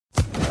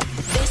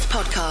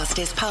podcast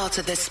is part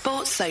of the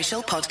Sports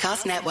Social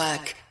Podcast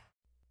Network.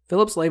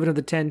 Philip Slavin of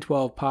the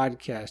 1012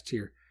 podcast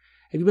here.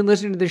 Have you been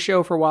listening to this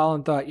show for a while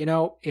and thought,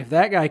 if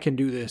that guy can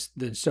do this,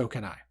 then so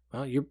can I?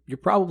 Well, you're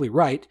probably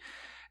right,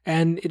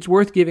 and it's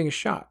worth giving a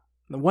shot.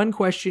 The one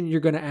question you're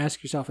going to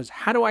ask yourself is,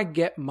 how do I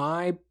get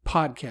my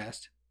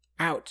podcast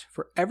out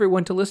for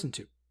everyone to listen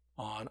to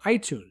on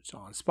iTunes,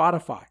 on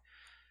Spotify?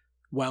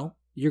 Well,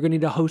 you're going to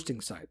need a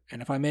hosting site,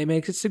 and if I may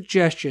make a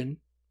suggestion,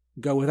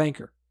 go with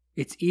Anchor.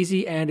 It's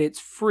easy and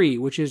it's free,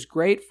 which is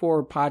great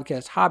for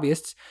podcast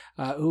hobbyists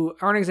who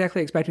aren't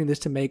exactly expecting this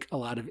to make a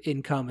lot of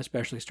income,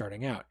 especially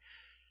starting out.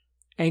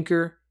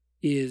 Anchor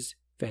is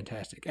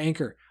fantastic.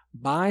 Anchor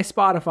by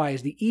Spotify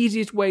is the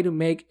easiest way to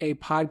make a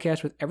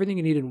podcast with everything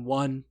you need in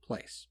one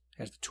place.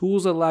 It has the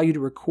tools that allow you to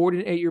record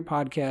and edit your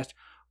podcast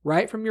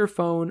right from your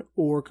phone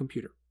or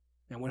computer.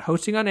 And when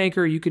hosting on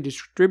Anchor, you can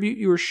distribute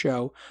your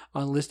show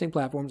on listening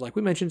platforms like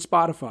we mentioned,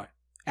 Spotify,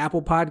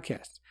 Apple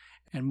Podcasts,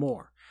 and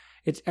more.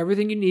 It's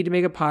everything you need to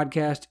make a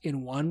podcast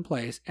in one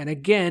place. And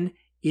again,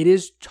 it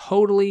is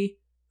totally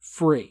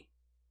free.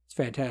 It's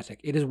fantastic.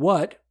 It is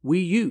what we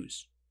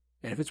use.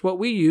 And if it's what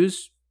we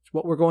use, it's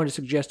what we're going to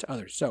suggest to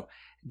others. So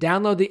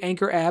download the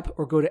Anchor app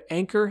or go to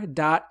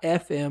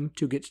anchor.fm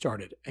to get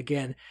started.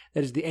 Again,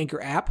 that is the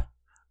Anchor app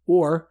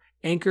or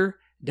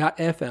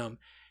anchor.fm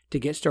to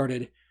get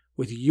started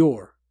with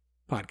your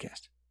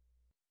podcast.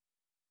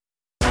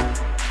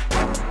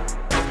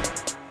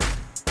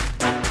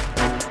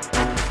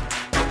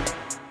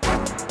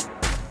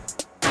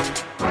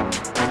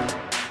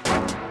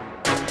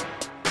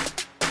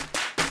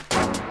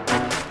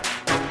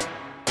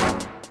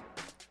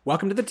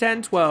 Welcome to the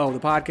 10-12, the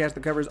podcast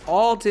that covers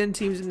all 10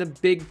 teams in the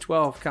Big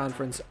 12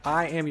 Conference.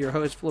 I am your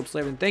host, Philip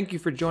Slavin. Thank you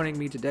for joining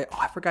me today. Oh,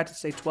 I forgot to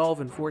say 12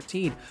 and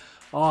 14.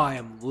 Oh, I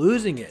am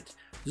losing it.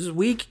 This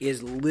week is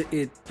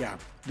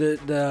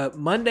the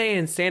Monday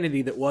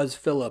insanity that was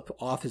Philip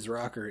off his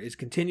rocker is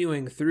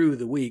continuing through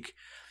the week.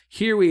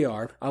 Here we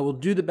are. I will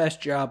do the best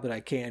job that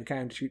I can,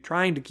 kind of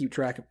trying to keep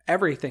track of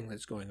everything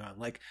that's going on.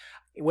 Like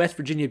West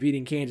Virginia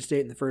beating Kansas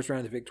State in the first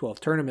round of the Big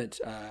 12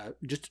 tournament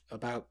just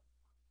about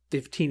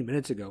 15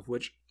 minutes ago,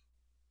 which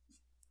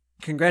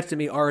congrats to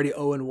me, already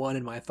 0-1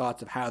 in my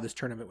thoughts of how this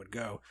tournament would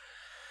go.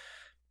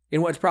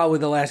 In what's probably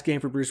the last game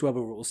for Bruce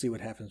Weber, we'll see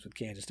what happens with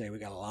Kansas State. We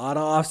got a lot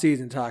of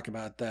offseason talk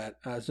about that.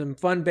 Some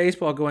fun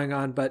baseball going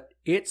on, but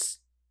it's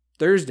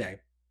Thursday,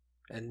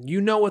 and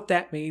you know what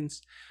that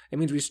means. It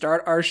means we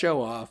start our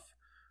show off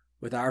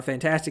with our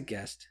fantastic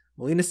guest,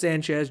 Melina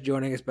Sanchez,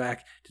 joining us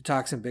back to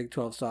talk some Big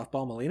 12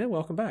 softball. Melina,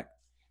 welcome back.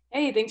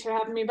 Hey, thanks for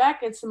having me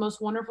back. It's the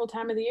most wonderful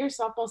time of the year,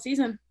 softball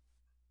season.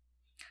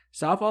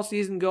 Softball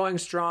season going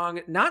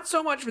strong. Not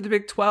so much for the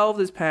Big 12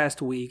 this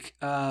past week,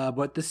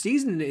 but the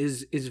season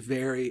is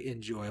very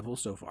enjoyable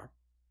so far.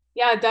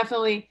 Yeah,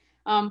 definitely.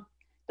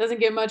 Doesn't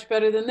get much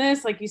better than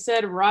this. Like you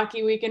said,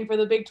 rocky weekend for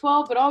the Big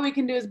 12, but all we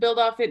can do is build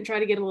off it and try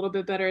to get a little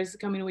bit better as the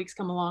coming weeks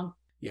come along.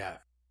 Yeah,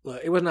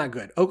 it was not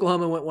good.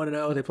 Oklahoma went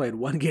 1-0. They played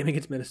one game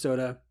against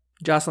Minnesota.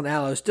 Jocelyn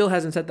Allo still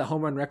hasn't set the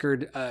home run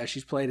record.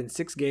 She's played in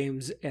 6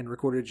 games and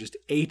recorded just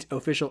 8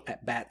 official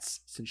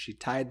at-bats since she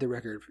tied the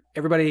record.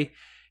 Everybody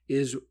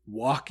is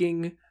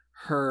walking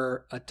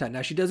her a ton.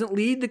 Now, she doesn't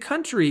lead the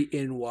country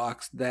in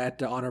walks.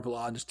 That honor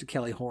belongs to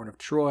Kelly Horn of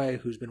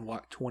Troy, who's been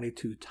walked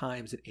 22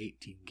 times in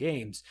 18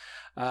 games.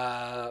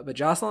 But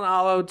Jocelyn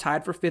Allo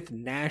tied for 5th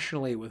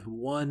nationally with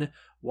 1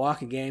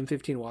 walk a game,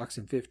 15 walks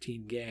in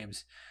 15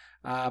 games.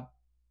 They're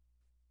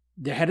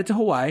headed to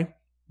Hawaii,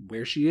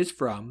 where she is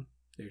from.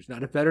 There's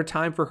not a better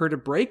time for her to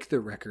break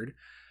the record.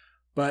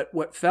 But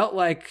what felt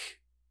like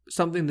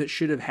something that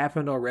should have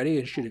happened already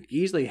and should have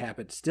easily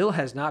happened still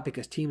has not,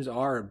 because teams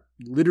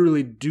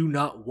literally do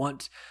not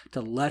want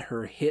to let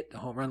her hit the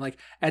home run. Like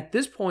at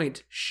this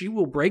point, she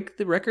will break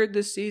the record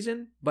this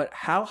season, but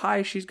how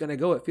high she's going to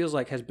go, it feels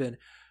like has been.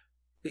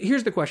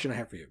 Here's the question I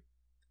have for you.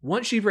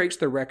 Once she breaks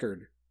the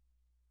record,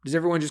 does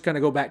everyone just kind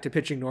of go back to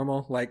pitching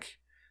normal? Like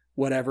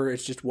whatever,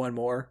 it's just one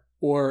more?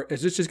 Or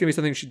is this just going to be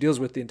something she deals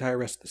with the entire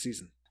rest of the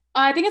season?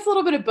 I think it's a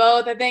little bit of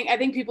both. I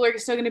think people are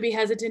still going to be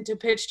hesitant to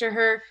pitch to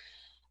her.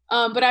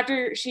 But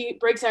after she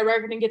breaks that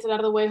record and gets it out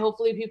of the way,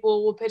 hopefully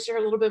people will pitch to her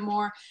a little bit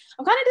more.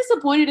 I'm kind of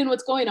disappointed in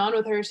what's going on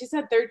with her. She's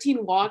had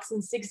 13 walks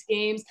in 6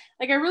 games.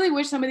 Like, I really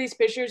wish some of these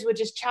pitchers would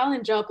just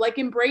challenge up, like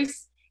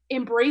embrace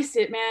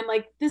it, man.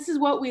 Like, this is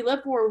what we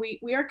live for.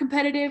 We are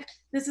competitive.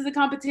 This is a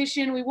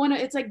competition. We want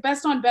to, it's like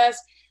best on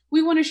best.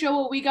 We want to show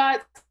what we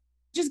got.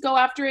 Just go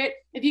after it.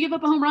 If you give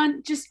up a home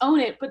run, just own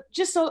it, but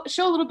just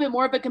show a little bit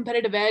more of a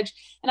competitive edge.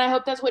 And I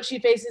hope that's what she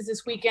faces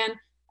this weekend.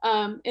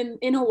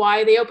 In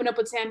Hawaii. They open up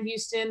with Sam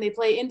Houston. They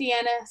play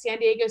Indiana, San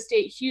Diego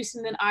State,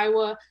 Houston, then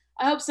Iowa.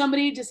 I hope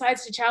somebody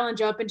decides to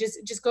challenge up and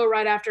just go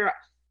right after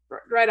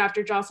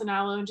Jocelyn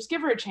Allo and just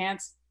give her a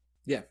chance.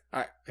 Yeah.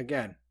 All right.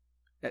 Again,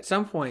 at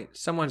some point,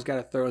 someone's got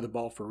to throw the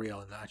ball for real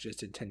and not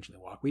just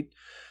intentionally walk. We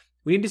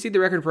need to see the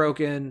record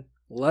broken.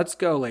 Let's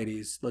go,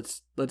 ladies.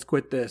 Let's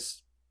quit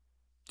this.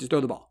 Just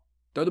throw the ball.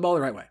 Throw the ball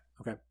the right way.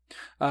 Okay.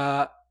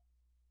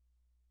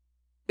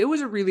 It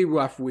was a really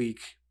rough week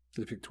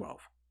for the Big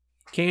 12.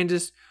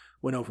 Kansas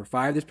went over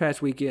 5 this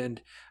past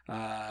weekend.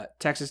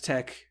 Texas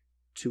Tech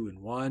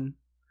 2-1.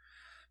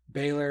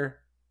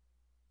 Baylor,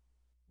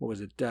 what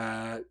was it?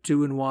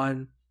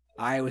 2-1.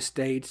 Iowa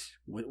State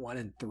went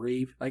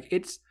 1-3. Like,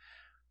 it's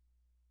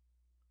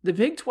the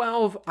Big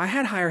 12. I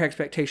had higher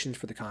expectations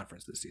for the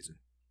conference this season.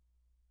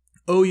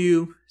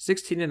 OU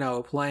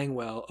 16-0, playing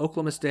well.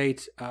 Oklahoma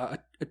State a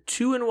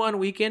 2-1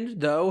 weekend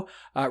though.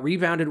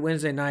 Rebounded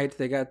Wednesday night.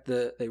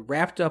 They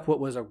wrapped up what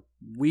was a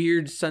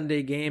weird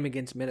Sunday game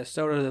against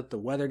Minnesota that the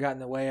weather got in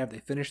the way of. They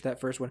finished that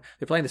first one.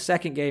 They're playing the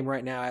second game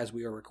right now as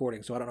we are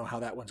recording, so I don't know how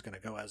that one's going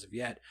to go as of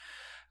yet.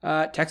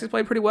 Texas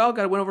played pretty well.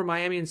 Got a win over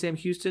Miami and Sam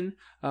Houston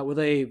with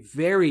a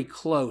very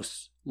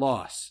close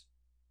loss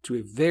to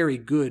a very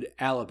good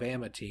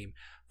Alabama team,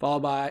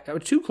 followed by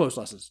 2 close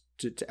losses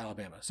to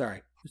Alabama.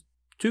 Sorry.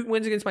 2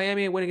 wins against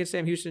Miami, a win against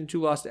Sam Houston, 2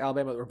 losses to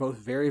Alabama that were both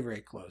very, very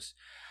close.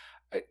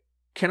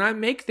 Can I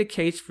make the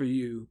case for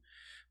you,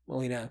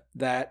 Melina,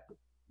 that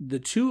the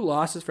 2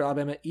 losses for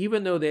Alabama,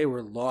 even though they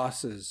were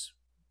losses,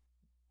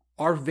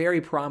 are very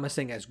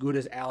promising, as good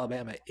as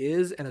Alabama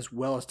is and as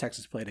well as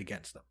Texas played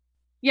against them?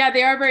 Yeah,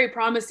 they are very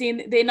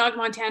promising. They knocked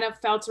Montana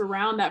Felts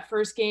around that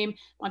first game.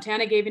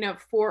 Montana giving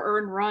up 4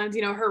 earned runs.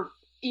 Her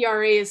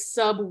ERA is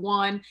sub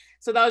 1.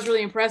 So that was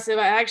really impressive.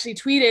 I actually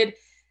tweeted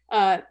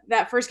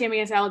that first game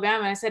against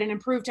Alabama. I said an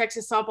improved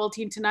Texas softball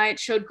team tonight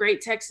showed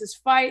great Texas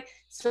fight.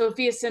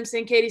 Sophia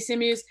Simpson, Katie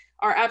Simeus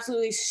are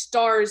absolutely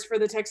stars for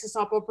the Texas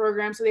softball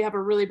program. So they have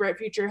a really bright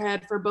future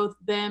ahead for both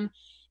them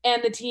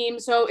and the team.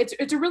 So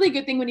it's a really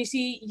good thing when you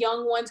see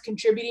young ones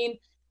contributing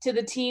to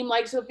the team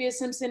like Sophia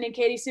Simpson and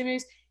Katie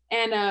Simeus.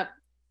 And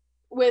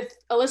with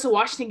Alyssa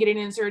Washington getting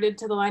inserted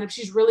to the lineup,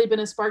 she's really been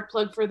a spark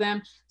plug for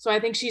them. So I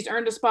think she's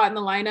earned a spot in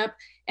the lineup,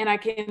 and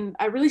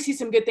I really see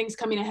some good things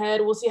coming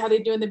ahead. We'll see how they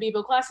do in the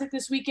Bevo Classic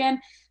this weekend.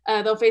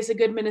 They'll face a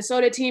good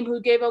Minnesota team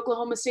who gave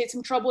Oklahoma State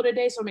some trouble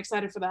today, so I'm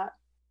excited for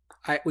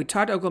that. We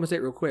talked to Oklahoma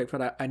State real quick,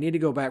 but I need to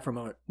go back for a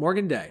moment.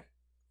 Morgan Day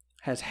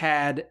has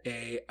had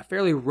a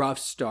fairly rough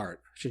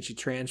start since she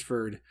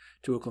transferred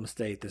to Oklahoma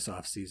State this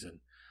offseason.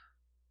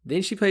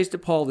 Then she plays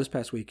DePaul this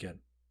past weekend.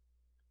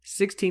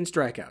 16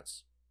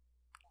 strikeouts.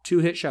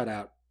 2-hit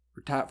shutout.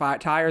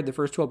 Tired the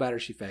first 12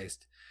 batters she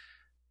faced.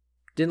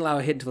 Didn't allow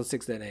a hit until the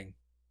 6th inning.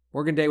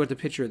 Morgan Day was the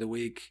pitcher of the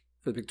week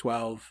for the Big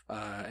 12,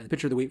 and the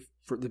pitcher of the week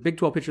for the Big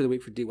 12 pitcher of the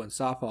week for D1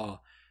 softball.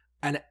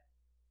 An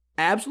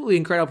absolutely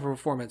incredible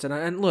performance.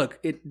 And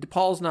look,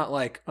 DePaul's not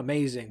like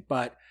amazing,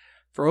 but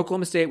for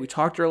Oklahoma State, we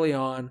talked early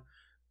on.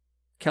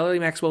 Kelly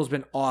Maxwell's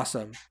been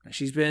awesome.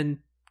 She's been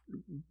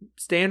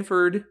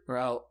Minnesota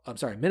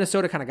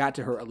kind of got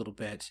to her a little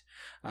bit.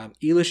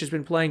 Elish has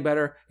been playing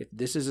better. If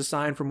this is a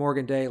sign for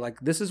Morgan Day, like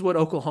this is what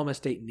Oklahoma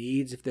State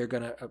needs if they're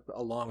going to,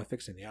 along with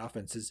fixing the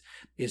offense,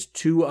 is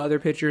 2 other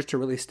pitchers to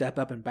really step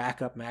up and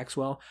back up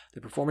Maxwell.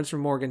 The performance from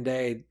Morgan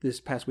Day this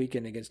past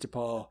weekend against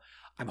DePaul,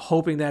 I'm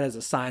hoping that is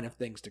a sign of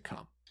things to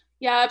come.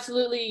 Yeah,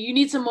 absolutely. You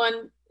need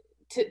someone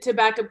to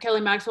back up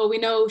Kelly Maxwell. We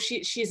know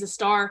she's a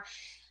star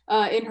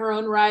in her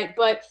own right,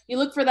 but you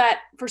look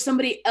for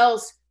somebody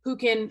else who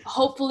can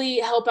hopefully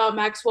help out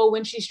Maxwell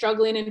when she's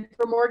struggling. And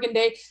for Morgan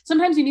Day,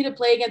 sometimes you need to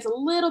play against a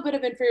little bit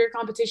of inferior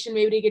competition,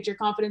 maybe to get your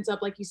confidence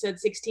up. Like you said,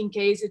 16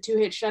 Ks, a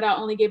 2-hit shutout,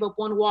 only gave up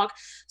 1 walk.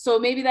 So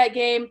maybe that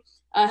game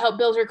helped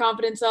build her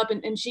confidence up,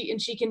 and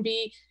she can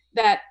be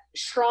that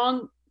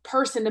strong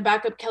person to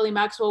back up Kelly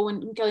Maxwell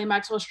when Kelly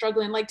Maxwell's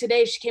struggling. Like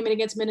today, she came in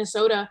against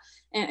Minnesota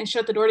and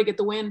shut the door to get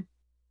the win.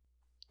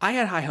 I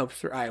had high hopes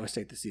for Iowa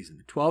State this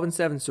season.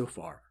 12-7 so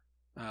far.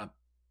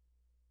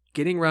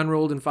 Getting run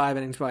ruled in 5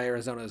 innings by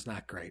Arizona is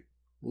not great.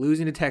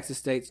 Losing to Texas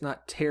State is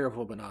not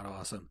terrible, but not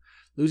awesome.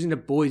 Losing to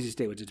Boise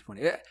State was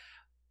disappointing.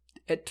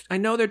 I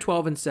know they're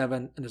 12-7,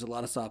 and there's a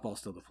lot of softball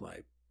still to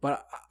play.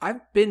 But I've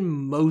been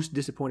most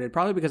disappointed,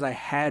 probably because I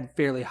had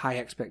fairly high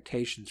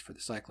expectations for the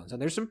Cyclones. And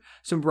there's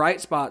some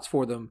bright spots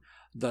for them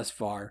thus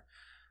far.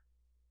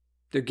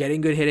 They're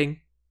getting good hitting,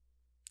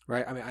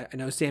 right? I mean, I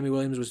know Sammy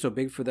Williams was so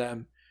big for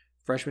them.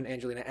 Freshman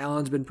Angelina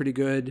Allen's been pretty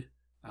good.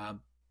 But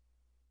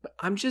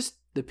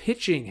the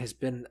pitching has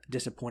been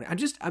disappointing.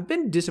 I've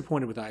been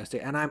disappointed with Iowa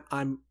State, and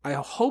I'm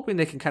hoping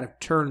they can kind of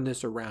turn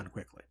this around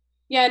quickly.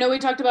 Yeah, I know we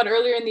talked about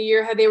earlier in the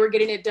year how they were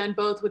getting it done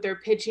both with their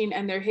pitching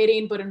and their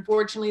hitting, but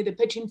unfortunately the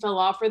pitching fell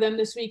off for them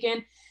this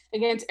weekend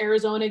against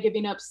Arizona,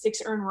 giving up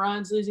 6 earned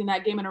runs, losing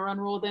that game in a run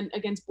rule. Then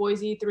against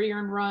Boise, 3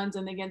 earned runs,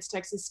 and against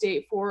Texas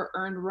State, 4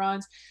 earned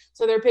runs.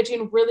 So their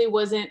pitching really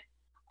wasn't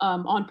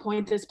on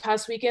point this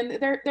past weekend.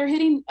 Their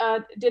hitting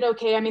did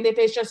okay. I mean, they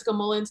faced Jessica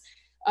Mullins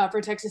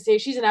for Texas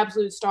State. She's an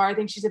absolute star. I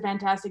think she's a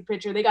fantastic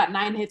pitcher. They got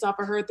 9 hits off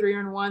of her, 3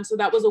 earned 1. So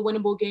that was a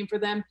winnable game for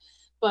them.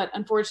 But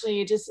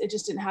unfortunately, it just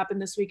didn't happen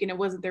this weekend. It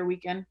wasn't their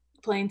weekend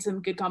playing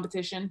some good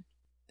competition.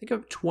 Think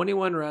of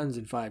 21 runs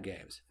in 5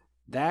 games.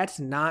 That's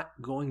not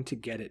going to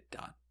get it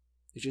done.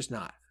 It's just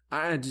not.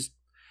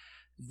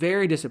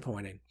 Very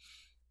disappointing.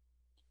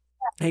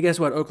 Hey, guess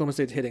what? Oklahoma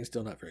State's hitting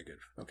still not very good.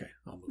 Okay,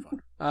 I'll move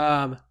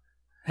on.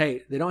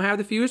 Hey, they don't have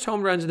the fewest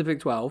home runs in the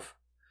Big 12.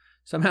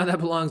 Somehow that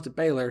belongs to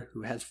Baylor,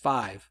 who has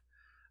 5.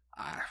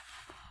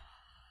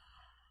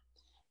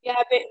 Yeah,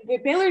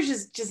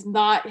 Baylor's just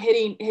not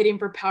hitting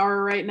for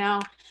power right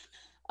now.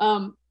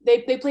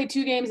 They played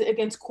 2 games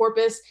against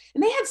Corpus,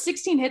 and they had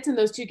 16 hits in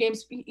those 2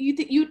 games.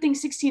 You'd think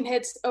 16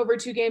 hits over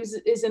 2 games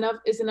is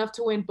enough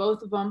to win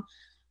both of them.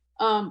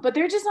 But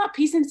they're just not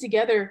piecing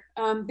together.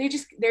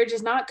 They're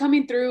just not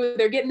coming through.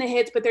 They're getting the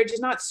hits, but they're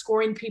just not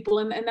scoring people,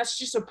 and that's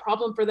just a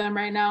problem for them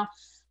right now.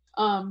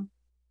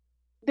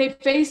 They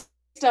faced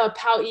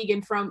Pal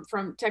Egan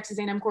from Texas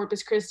A&M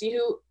Corpus Christi,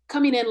 who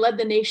coming in led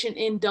the nation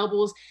in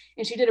doubles,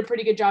 and she did a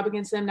pretty good job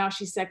against them. Now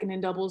she's second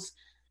in doubles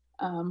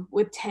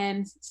with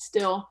 10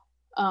 still.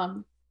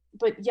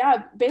 But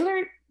yeah,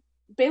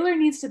 Baylor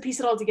needs to piece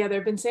it all together.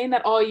 I've been saying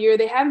that all year.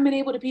 They haven't been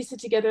able to piece it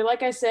together.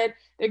 Like I said,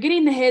 they're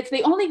getting the hits.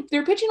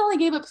 Their pitching only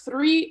gave up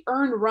 3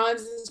 earned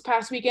runs this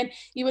past weekend.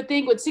 You would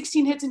think with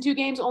 16 hits in 2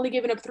 games, only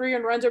giving up 3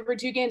 earned runs over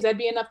 2 games, that'd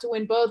be enough to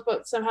win both.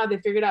 But somehow they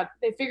figured out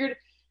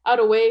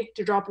a way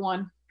to drop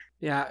one.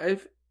 Yeah,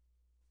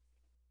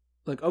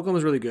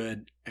 Oklahoma's really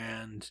good,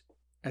 and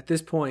at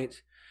this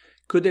point,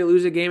 could they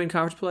lose a game in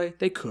conference play?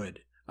 They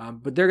could,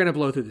 but they're going to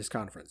blow through this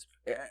conference.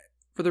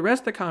 For the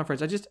rest of the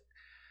conference,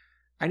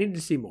 I need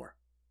to see more.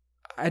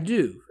 I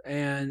do,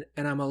 and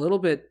I'm a little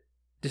bit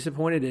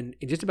disappointed in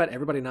just about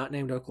everybody not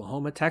named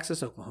Oklahoma,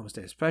 Texas, Oklahoma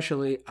State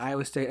especially,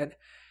 Iowa State. And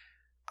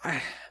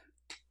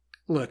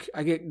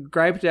I get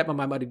griped at by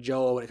my buddy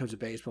Joel when it comes to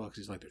baseball because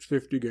he's like, there's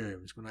 50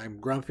 games, when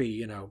I'm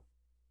grumpy,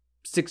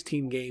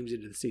 16 games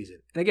into the season.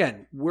 And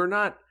again, we're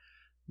not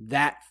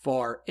that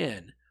far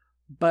in,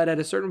 but at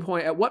a certain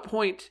point, at what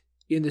point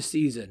in the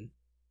season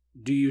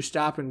do you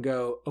stop and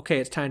go, okay,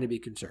 it's time to be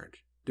concerned?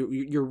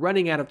 You're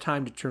running out of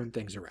time to turn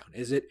things around.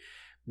 Is it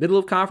middle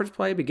of conference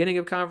play, beginning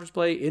of conference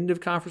play, end of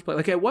conference play?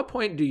 Like, at what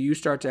point do you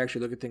start to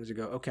actually look at things and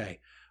go,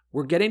 okay,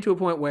 we're getting to a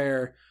point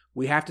where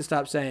we have to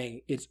stop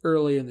saying it's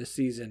early in the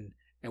season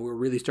and we're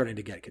really starting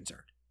to get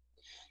concerned?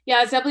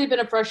 Yeah, it's definitely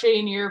been a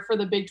frustrating year for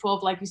the Big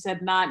 12, like you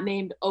said, not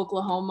named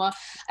Oklahoma.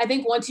 I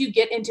think once you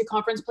get into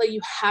conference play, you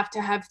have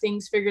to have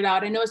things figured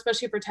out. I know,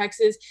 especially for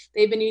Texas,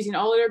 they've been using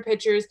all of their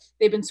pitchers.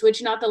 They've been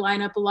switching out the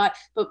lineup a lot.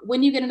 But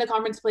when you get into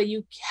conference play,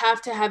 you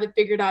have to have it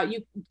figured out.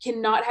 You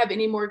cannot have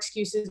any more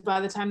excuses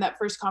by the time that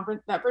first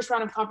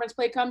round of conference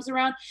play comes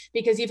around,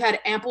 because you've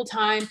had ample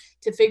time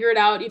to figure it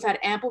out. You've had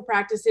ample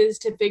practices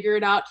to figure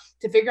it out,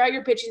 to figure out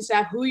your pitching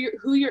staff, who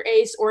your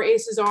ace or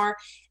aces are,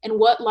 and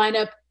what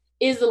lineup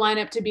is the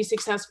lineup to be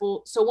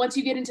successful. So once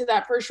you get into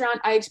that first round,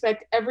 I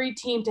expect every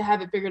team to have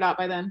it figured out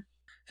by then.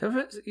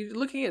 So you're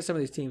looking at some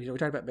of these teams, we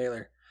talked about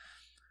Baylor,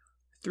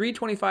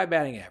 325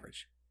 batting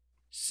average.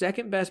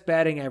 Second best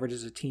batting average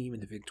as a team in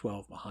the Big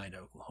 12 behind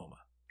Oklahoma.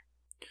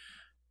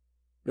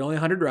 But only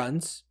 100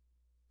 runs,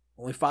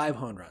 only 5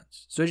 home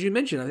runs. So as you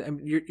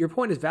mentioned, your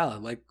point is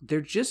valid. Like,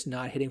 they're just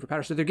not hitting for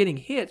power. So they're getting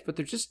hits, but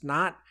they're just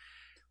not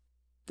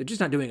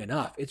doing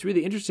enough. It's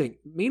really interesting.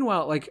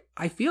 Meanwhile,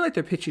 I feel like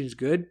their pitching is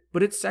good,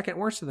 but it's second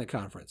worst in the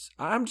conference.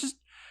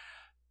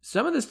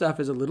 Some of this stuff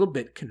is a little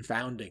bit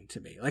confounding to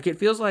me. It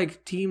feels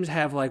like teams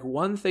have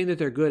one thing that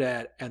they're good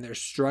at and they're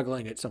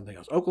struggling at something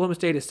else. Oklahoma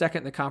State is second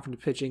in the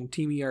conference pitching,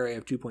 team ERA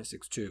of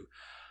 2.62,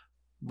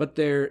 but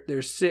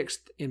they're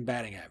sixth in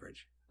batting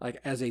average.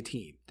 As a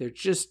team, they're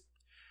just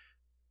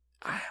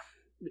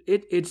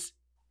it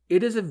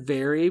is a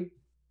very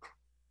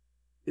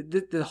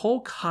the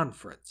whole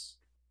conference.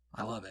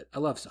 I love it. I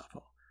love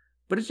softball.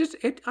 But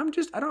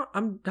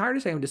I'm tired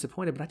of saying I'm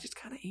disappointed, but I just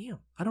kind of am.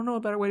 I don't know a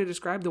better way to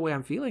describe the way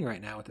I'm feeling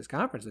right now with this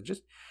conference. I'm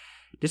just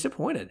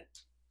disappointed.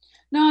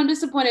 No, I'm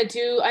disappointed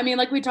too. I mean,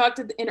 like we talked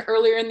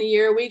earlier in the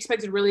year, we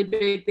expected really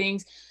big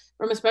things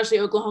from especially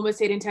Oklahoma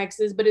State and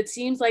Texas, but it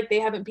seems like they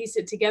haven't pieced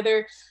it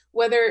together,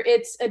 whether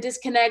it's a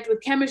disconnect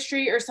with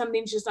chemistry or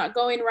something's just not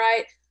going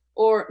right,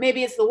 or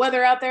maybe it's the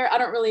weather out there. I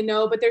don't really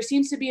know, but there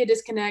seems to be a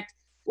disconnect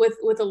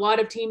with a lot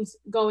of teams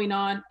going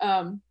on.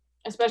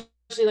 Especially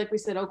like we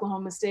said,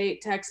 Oklahoma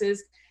State,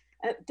 Texas.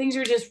 Things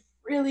are just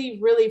really,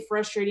 really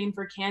frustrating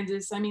for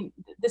Kansas. I mean,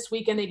 this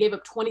weekend they gave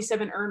up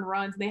 27 earned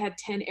runs and they had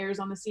 10 errors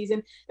on the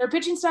season. Their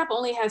pitching staff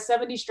only has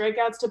 70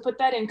 strikeouts. To put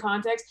that in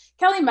context,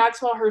 Kelly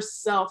Maxwell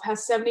herself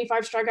has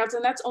 75 strikeouts,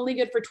 and that's only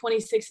good for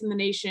 26th in the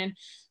nation.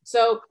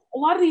 So a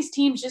lot of these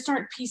teams just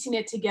aren't piecing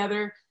it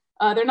together.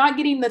 They're not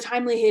getting the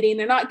timely hitting.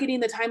 They're not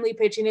getting the timely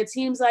pitching. It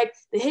seems like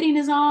the hitting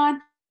is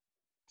on,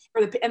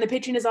 and the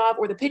pitching is off,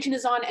 or the pitching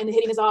is on and the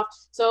hitting is off.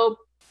 So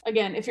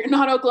again, if you're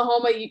not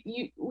Oklahoma,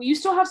 you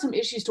still have some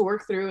issues to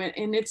work through,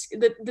 and it's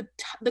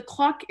the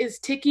clock is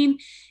ticking,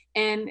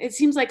 and it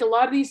seems like a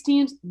lot of these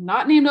teams,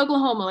 not named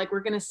Oklahoma, like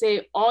we're going to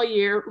say all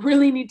year,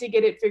 really need to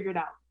get it figured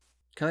out.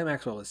 Kelly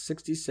Maxwell has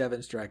 67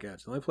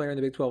 strikeouts. The only player in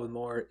the Big 12 with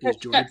more is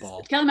Jordy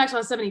Ball. Kelly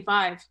Maxwell has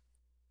 75.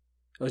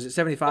 Oh, is it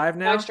 75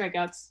 now? 5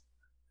 strikeouts.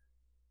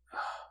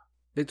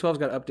 Big 12's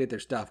got to update their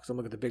stuff, because I'm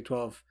looking at the Big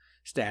 12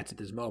 stats at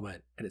this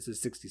moment, and it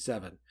says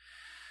 67.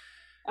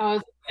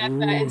 Oh, at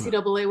the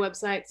NCAA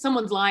website.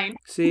 Someone's lying.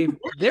 See,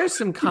 there's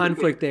some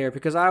conflict there,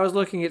 because I was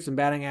looking at some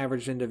batting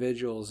average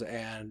individuals,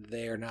 and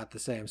they are not the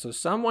same. So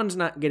someone's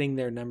not getting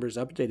their numbers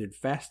updated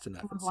fast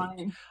enough.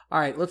 All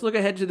right, let's look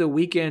ahead to the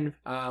weekend.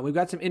 We've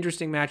got some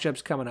interesting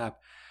matchups coming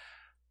up.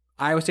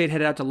 Iowa State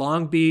headed out to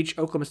Long Beach.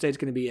 Oklahoma State's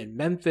going to be in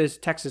Memphis.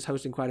 Texas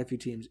hosting quite a few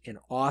teams in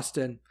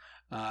Austin.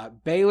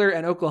 Baylor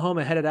and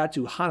Oklahoma headed out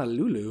to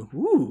Honolulu.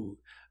 Woo!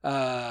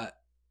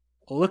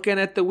 Looking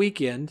at the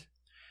weekend,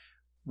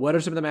 what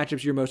are some of the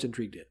matchups you're most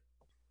intrigued in?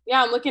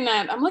 Yeah, I'm looking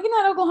at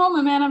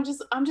Oklahoma, man. I'm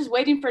just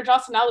waiting for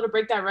Justin Allen to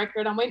break that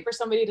record. I'm waiting for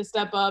somebody to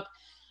step up.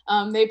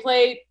 They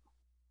play,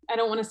 I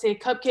don't want to say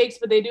cupcakes,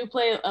 but they do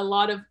play a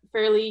lot of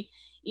fairly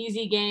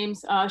easy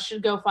games.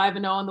 Should go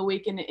 5-0 on the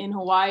weekend in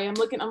Hawaii. I'm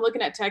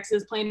looking at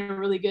Texas playing a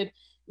really good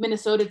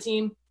Minnesota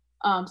team.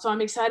 So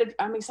I'm excited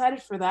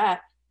for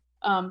that.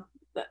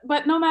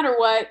 But no matter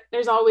what,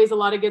 there's always a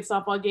lot of good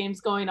softball games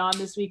going on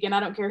this weekend.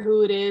 I don't care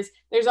who it is.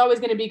 There's always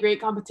going to be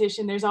great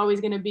competition. There's always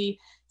going to be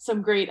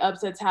some great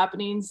upsets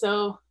happening.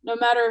 So no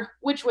matter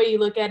which way you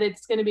look at it,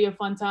 it's going to be a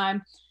fun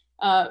time.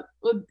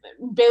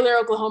 Baylor,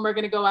 Oklahoma are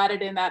going to go at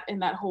it in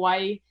that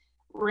Hawaii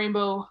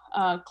Rainbow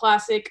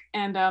Classic,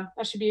 and that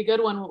should be a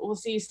good one. We'll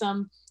see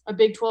a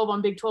Big 12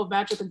 on Big 12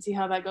 matchup and see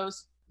how that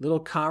goes.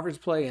 Little conference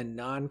play and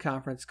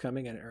non-conference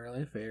coming in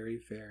early. Very,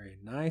 very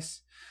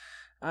nice.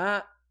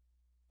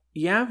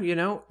 Yeah,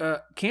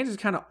 Kansas is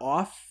kind of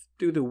off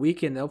through the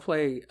weekend. They'll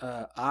play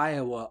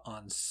Iowa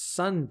on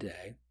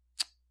Sunday.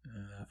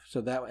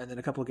 And then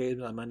a couple of games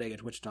on Monday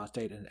against Wichita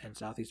State and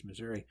Southeast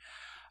Missouri.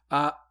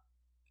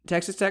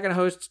 Texas Tech going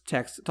to host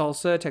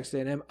Tulsa, Texas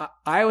A&M.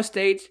 Iowa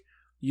State,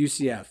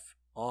 UCF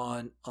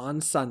on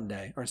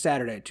Sunday or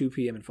Saturday at 2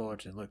 p.m. in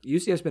Fullerton. Look,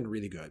 UCF's been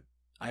really good.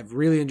 I've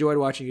really enjoyed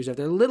watching UCF.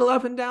 They're a little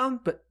up and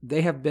down, but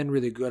they have been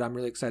really good. I'm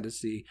really excited to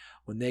see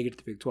when they get to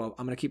the Big 12.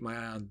 I'm going to keep my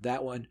eye on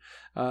that one.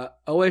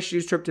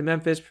 OSU's trip to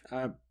Memphis.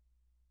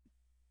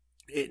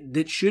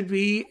 It should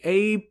be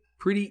a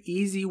pretty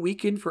easy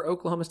weekend for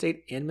Oklahoma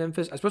State in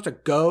Memphis. I'm supposed to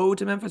go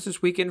to Memphis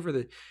this weekend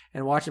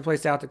and watch and play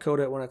South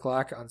Dakota at 1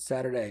 o'clock on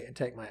Saturday and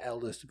take my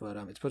eldest, but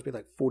it's supposed to be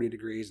like 40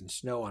 degrees and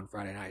snow on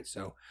Friday night.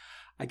 So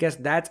I guess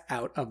that's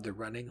out of the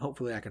running.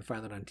 Hopefully I can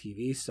find that on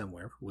TV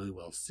somewhere. We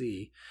will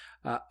see.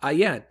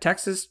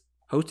 Texas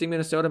hosting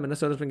Minnesota.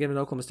 Minnesota's been giving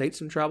Oklahoma State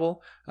some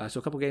trouble. So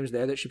a couple games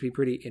there that should be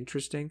pretty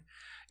interesting.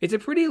 It's a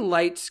pretty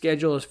light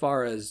schedule as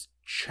far as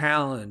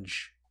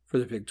challenge for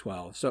the Big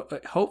 12. So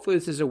hopefully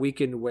this is a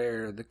weekend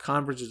where the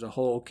conference as a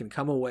whole can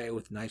come away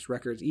with nice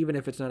records, even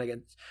if it's not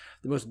against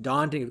the most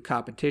daunting of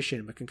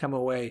competition, but can come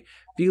away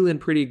feeling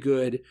pretty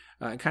good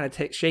and kind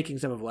of shaking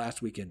some of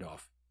last weekend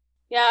off.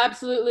 Yeah,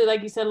 absolutely.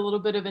 Like you said, a little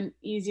bit of an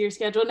easier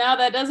schedule. Now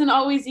that doesn't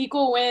always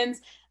equal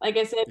wins. Like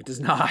I said, it does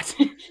not.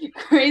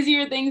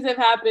 Crazier things have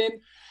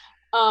happened.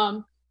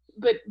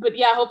 But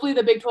yeah, hopefully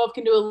the Big 12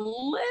 can do a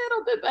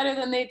little bit better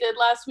than they did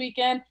last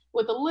weekend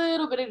with a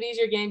little bit of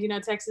easier games.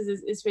 Texas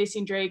is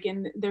facing Drake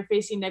and they're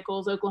facing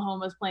Nichols.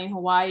 Oklahoma's playing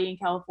Hawaii and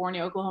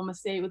California. Oklahoma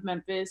State with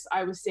Memphis.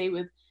 Iowa State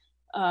with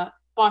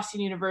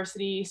Boston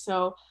University.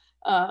 So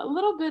a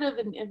little bit of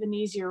an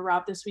easier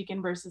route this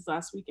weekend versus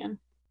last weekend.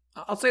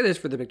 I'll say this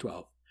for the Big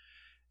 12.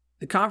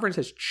 The conference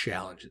has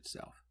challenged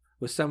itself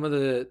with some of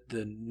the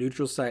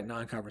neutral site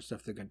non-conference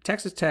stuff they're going.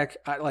 Texas Tech,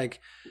 I think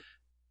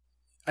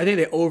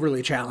they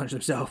overly challenged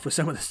themselves with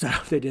some of the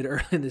stuff they did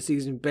early in the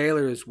season.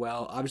 Baylor as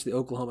well. Obviously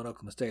Oklahoma and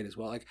Oklahoma State as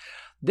well.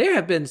 There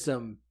have been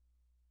some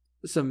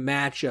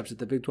matchups that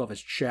the Big 12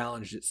 has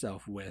challenged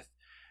itself with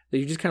that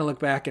you just kind of look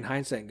back in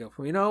hindsight and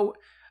go,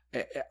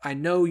 I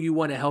know you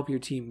want to help your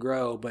team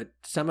grow, but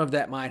some of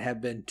that might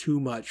have been too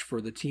much for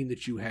the team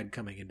that you had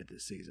coming into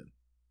this season.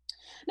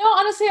 No,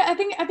 honestly, I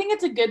think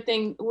it's a good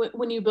thing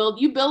when you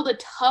build a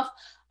tough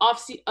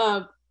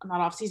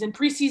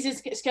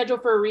preseason schedule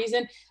for a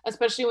reason,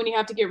 especially when you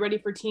have to get ready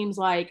for teams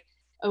like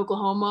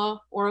Oklahoma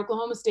or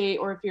Oklahoma State,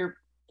 or if you're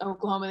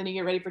Oklahoma, then you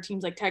get ready for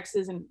teams like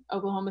Texas and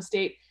Oklahoma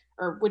State,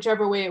 or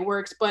whichever way it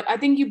works. But I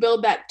think you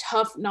build that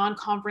tough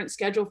non-conference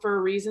schedule for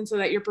a reason so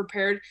that you're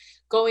prepared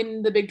going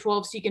into the Big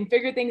 12 so you can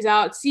figure things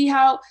out, see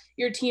how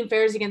your team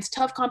fares against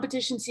tough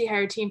competition, see how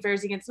your team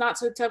fares against not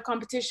so tough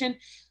competition.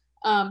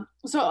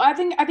 So I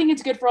think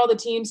it's good for all the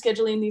teams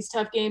scheduling these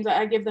tough games.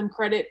 I give them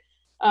credit.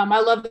 I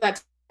love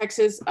that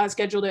Texas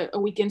scheduled a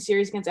weekend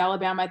series against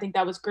Alabama. I think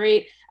that was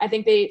great. I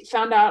think they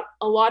found out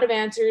a lot of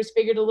answers,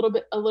 figured a little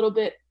bit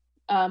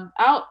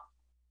out,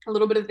 a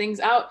little bit of things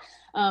out.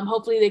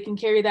 Hopefully they can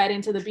carry that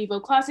into the Bevo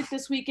Classic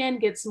this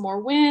weekend, get some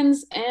more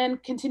wins,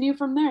 and continue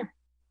from there.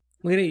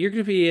 Lena, you're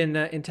going to be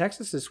in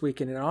Texas this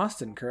weekend in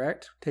Austin,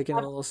 correct? Taking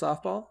a little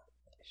softball?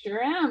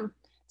 Sure am.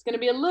 It's going to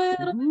be a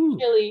little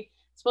chilly.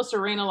 It's supposed to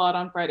rain a lot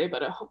on Friday,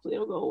 but hopefully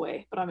it'll go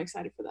away. But I'm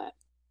excited for that.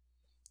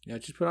 Yeah,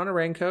 just put on a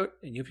raincoat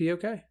and you'll be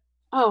okay.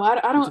 Oh, I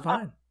don't.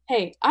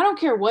 I don't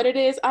care what it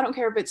is. I don't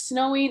care if it's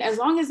snowing. As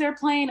long as they're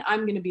playing,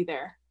 I'm going to be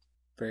there.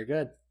 Very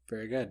good.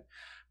 Very good.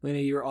 Lena,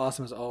 you were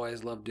awesome as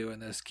always. Love doing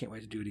this. Can't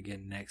wait to do it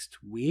again next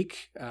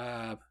week.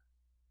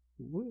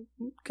 We're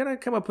gonna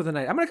come up with I'm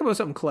gonna come up with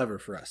something clever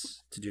for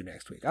us to do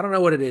next week. I don't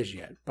know what it is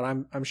yet, but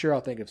I'm sure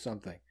I'll think of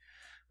something.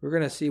 We're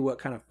gonna see what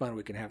kind of fun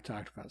we can have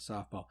talking about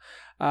softball.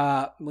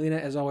 Lena,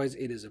 as always,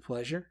 it is a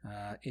pleasure.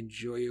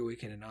 Enjoy your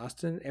weekend in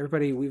Austin.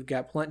 Everybody, we've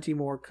got plenty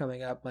more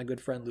coming up. My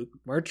good friend Luke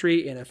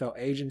McMurtrey, NFL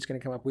agent, is gonna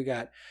come up.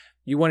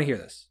 You want to hear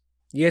this.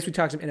 Yes, we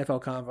talked some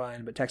NFL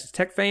Combine, but Texas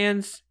Tech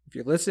fans, if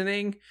you're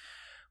listening,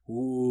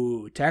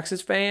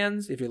 Texas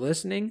fans, if you're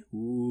listening,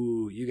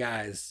 you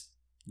guys,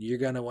 you're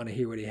going to want to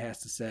hear what he has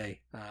to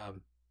say.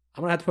 I'm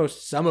going to have to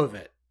post some of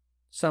it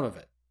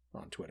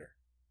on Twitter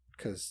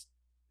because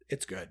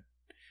it's good.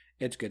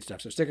 It's good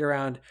stuff. So stick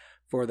around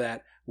for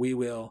that. We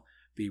will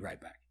be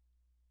right back.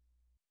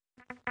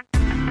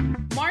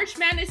 March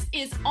Madness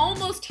is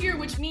almost here,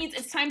 which means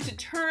it's time to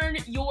turn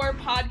your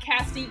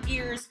podcasting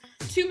ears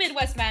to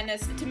Midwest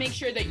Madness to make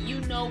sure that you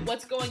know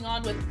what's going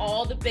on with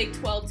all the Big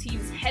 12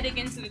 teams heading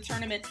into the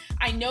tournament.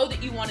 I know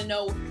that you want to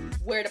know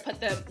where to put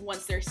them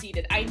once they're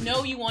seeded. I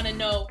know you want to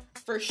know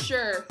for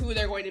sure who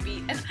they're going to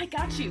be, and I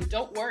got you.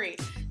 Don't worry.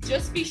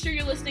 Just be sure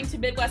you're listening to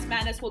Midwest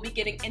Madness. We'll be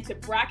getting into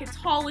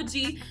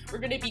bracketology. We're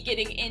going to be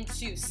getting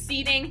into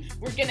seeding.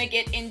 We're going to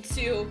get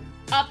into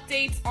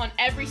updates on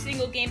every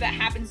single game that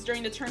happens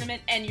during the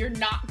tournament, and you're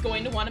not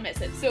going to want to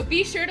miss it. So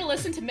be sure to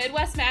listen to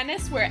Midwest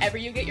Madness wherever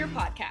you get your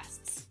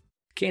podcasts.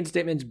 Kansas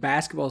State men's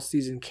basketball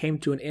season came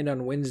to an end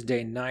on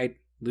Wednesday night,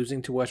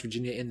 losing to West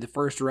Virginia in the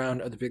first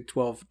round of the Big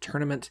 12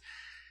 tournament,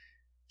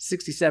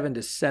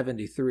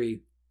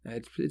 67-73.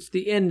 It's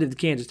the end of the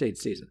Kansas State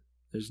season.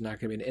 There's not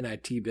going to be an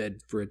NIT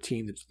bid for a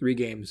team that's 3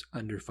 games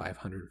under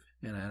 500,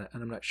 and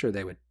I'm not sure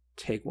they would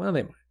take one.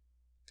 They might.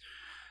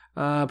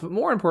 But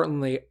more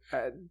importantly,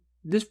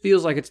 this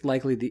feels like it's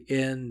likely the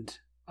end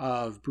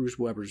of Bruce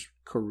Weber's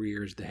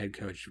career as the head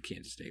coach of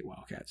Kansas State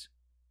Wildcats.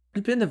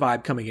 It's been the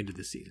vibe coming into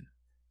the season.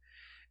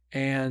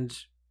 And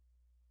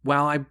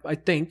while I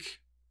think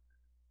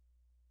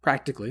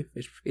practically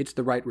it's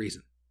the right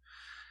reason,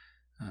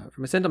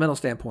 from a sentimental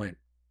standpoint,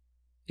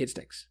 it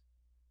stinks.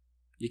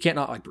 You can't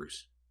not like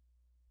Bruce.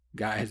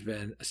 Guy has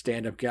been a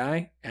stand-up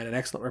guy and an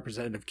excellent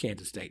representative of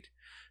Kansas State.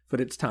 But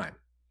it's time.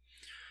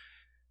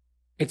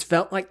 It's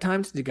felt like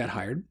time since he got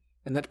hired,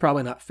 and that's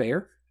probably not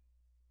fair.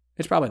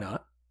 It's probably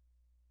not.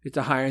 It's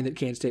a hiring that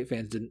Kansas State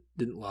fans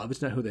didn't love.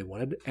 It's not who they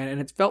wanted. And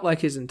it's felt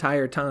like his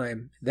entire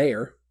time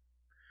there,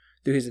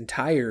 through his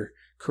entire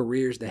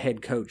career as the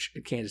head coach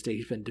at Kansas State,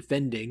 he's been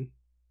defending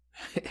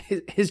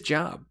his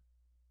job.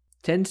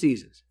 10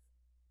 seasons.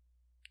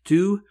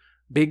 2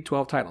 Big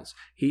 12 titles.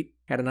 He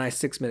had a nice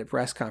 6-minute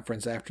press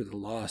conference after the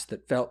loss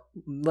that felt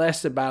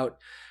less about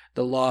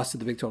the loss of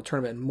the Big 12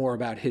 tournament and more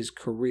about his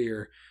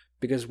career,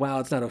 because while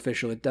it's not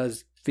official, it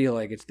does feel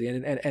like it's the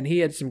end. And he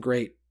had some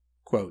great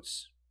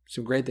quotes,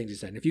 some great things he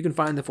said. And if you can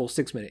find the full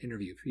 6-minute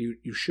interview,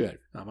 you should.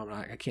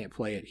 I can't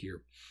play it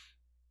here.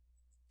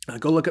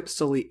 Go look up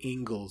Sully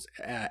Ingles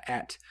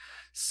at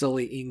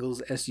Sully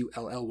Ingles,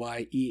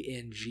 SullYengels.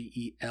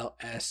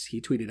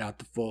 He tweeted out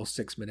the full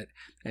 6-minute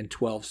and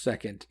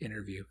 12-second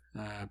interview.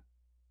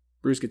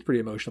 Bruce gets pretty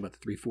emotional about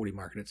the 3:40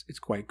 mark, and it's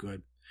quite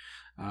good.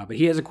 But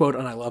he has a quote,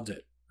 and I loved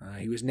it.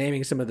 He was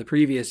naming some of the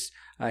previous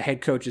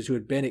head coaches who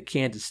had been at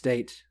Kansas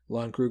State.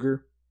 Lon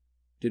Kruger,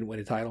 didn't win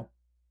a title.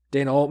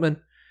 Dana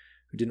Altman,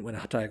 who didn't win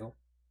a title.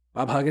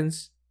 Bob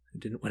Huggins, who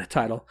didn't win a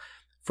title.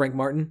 Frank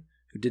Martin,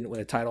 who didn't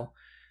win a title.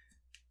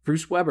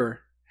 Bruce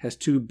Weber has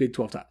 2 Big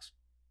 12 titles.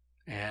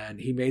 And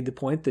he made the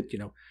point that,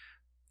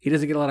 he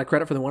doesn't get a lot of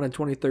credit for the one in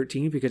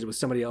 2013 because it was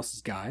somebody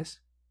else's guys.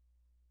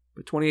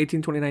 But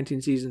 2018,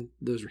 2019 season,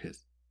 those are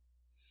his.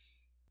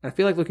 And I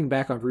feel like looking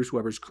back on Bruce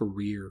Weber's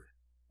career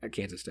at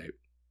Kansas State,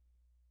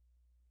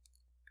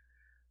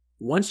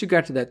 once you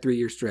got to that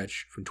 3-year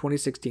stretch from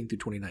 2016 through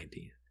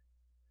 2019,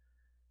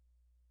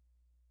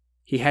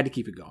 he had to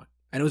keep it going.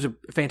 And it was a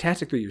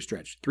fantastic 3-year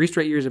stretch. 3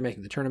 straight years of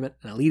making the tournament,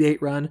 an Elite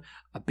 8 run,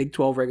 a Big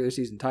 12 regular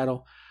season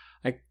title.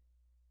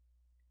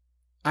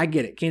 I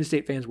get it. Kansas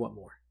State fans want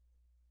more.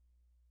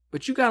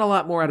 But you got a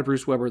lot more out of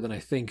Bruce Weber than I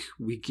think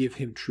we give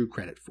him true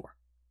credit for.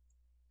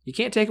 You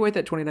can't take away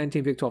that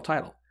 2019 Big 12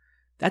 title.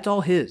 That's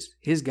all his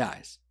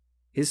guys,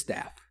 his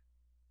staff,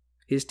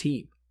 his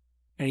team.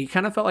 And he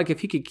kind of felt like if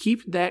he could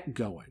keep that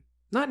going,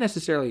 not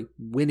necessarily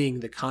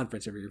winning the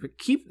conference every year, but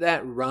keep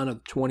that run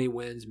of 20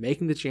 wins,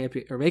 making the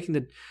champion or making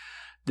the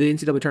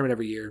NCAA tournament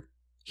every year,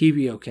 he'd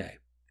be okay.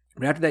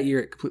 But after that year,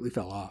 it completely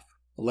fell off.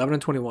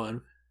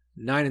 11-21,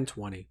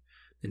 9-20,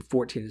 and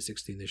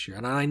 14-16 this year.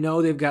 And I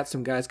know they've got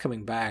some guys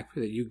coming back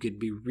that you could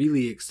be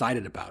really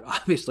excited about.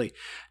 Obviously,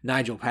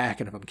 Nigel Pack,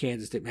 and if I'm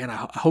Kansas State, man,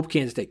 I hope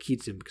Kansas State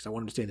keeps him because I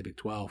want him to stay in the Big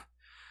 12.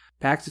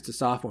 Pack's just a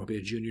sophomore, will be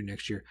a junior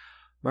next year.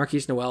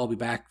 Marquise Noel will be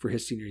back for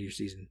his senior year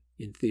season,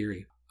 in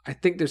theory. I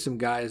think there's some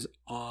guys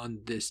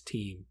on this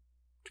team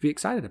to be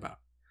excited about.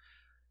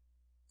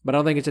 But I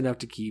don't think it's enough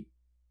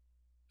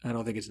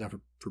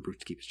for Bruce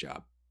to keep his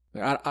job.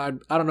 I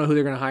don't know who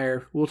they're going to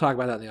hire. We'll talk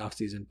about that in the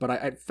offseason. But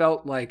I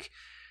felt like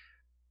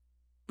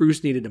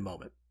Bruce needed a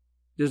moment.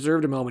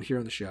 Deserved a moment here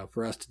on the show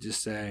for us to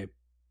just say,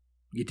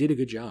 you did a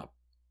good job.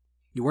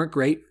 You weren't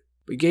great,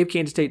 but you gave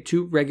Kansas State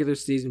 2 regular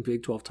season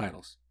Big 12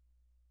 titles.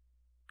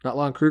 Not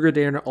Lon Kruger,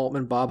 Dana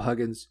Altman, Bob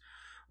Huggins,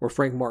 or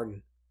Frank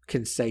Martin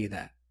can say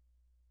that.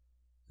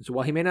 And so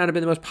while he may not have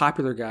been the most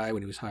popular guy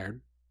when he was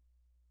hired,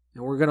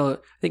 and I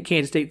think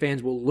Kansas State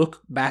fans will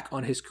look back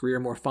on his career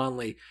more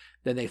fondly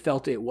than they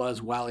felt it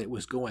was while it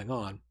was going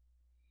on.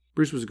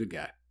 Bruce was a good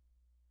guy.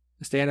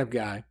 A stand-up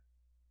guy.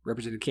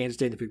 represented Kansas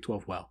State in the Big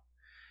 12 well.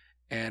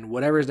 And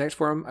whatever is next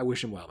for him, I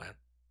wish him well, man.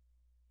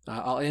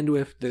 I'll end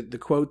with the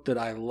quote that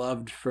I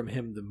loved from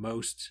him the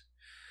most.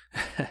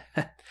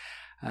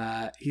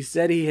 He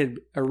said he had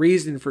a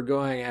reason for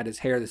going at his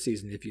hair this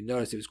season. If you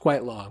notice, it was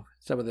quite long.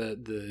 Some of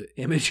the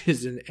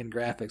images and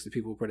graphics that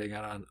people were putting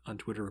out on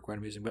Twitter were quite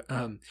amusing. But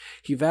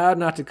he vowed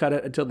not to cut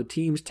it until the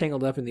teams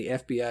tangled up in the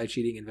FBI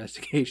cheating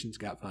investigations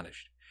got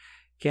punished.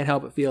 Can't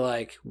help but feel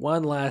like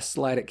one last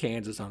slide at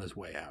Kansas on his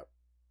way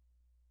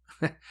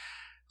out.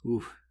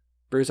 Oof.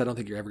 Bruce, I don't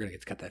think you're ever going to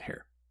get to cut that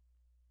hair.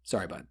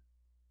 Sorry, bud.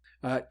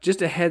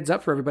 Just a heads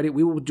up for everybody,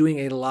 we will be doing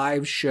a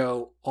live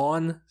show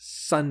on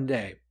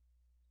Sunday.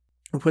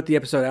 We'll put the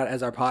episode out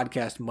as our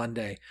podcast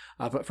Monday.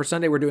 But for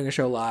Sunday, we're doing a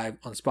show live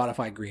on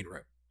Spotify Green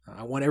Room.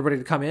 I want everybody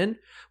to come in.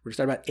 We're going to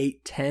start about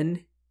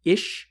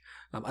 8:10-ish.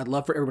 I'd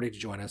love for everybody to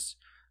join us.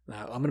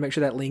 I'm going to make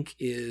sure that link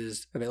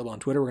is available on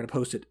Twitter. We're going to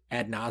post it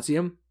ad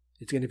nauseum.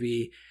 It's going to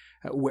be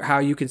how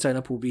you can sign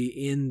up will be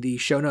in the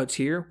show notes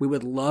here. We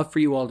would love for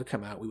you all to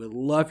come out. We would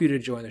love for you to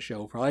join the show.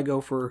 We'll probably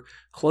go for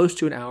close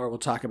to an hour. We'll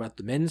talk about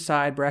the men's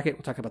side bracket.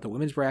 We'll talk about the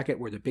women's bracket,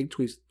 where the Big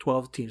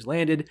 12 teams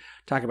landed,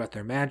 talk about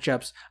their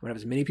matchups. I'm going to have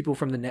as many people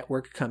from the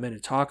network come in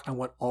and talk. I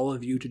want all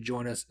of you to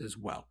join us as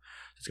well.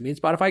 It's going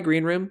to be in Spotify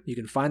Green Room. You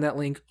can find that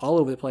link all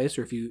over the place,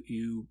 or if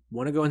you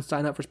want to go and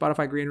sign up for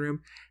Spotify Green Room,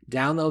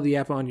 download the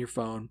app on your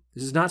phone.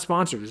 This is not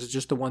sponsored. This is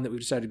just the one that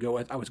we've decided to go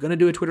with. I was going to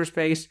do a Twitter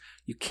space.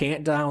 You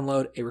can't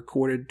download a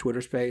recorded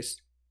Twitter space.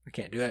 I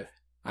can't do it.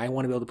 I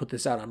want to be able to put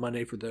this out on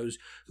Monday for those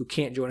who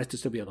can't join us to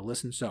still be able to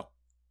listen. So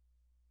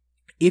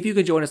if you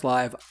could join us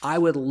live, I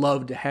would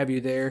love to have you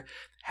there.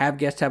 Have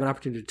guests have an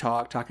opportunity to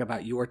talk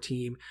about your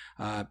team,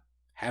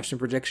 have some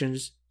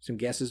predictions, some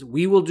guesses.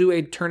 We will do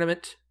a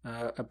tournament,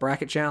 a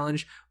bracket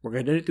challenge. We're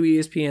going to do it through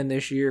ESPN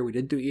this year. We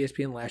did through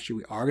ESPN last year.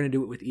 We are going to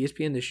do it with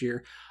ESPN this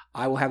year.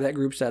 I will have that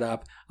group set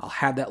up. I'll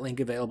have that link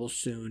available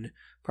soon,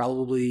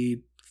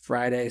 probably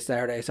Friday,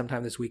 Saturday,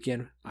 sometime this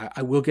weekend.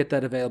 I will get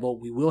that available.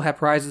 We will have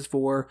prizes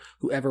for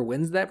whoever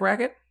wins that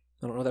bracket.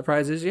 I don't know what that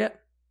prize is yet.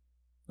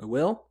 I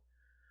will.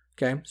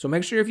 Okay, so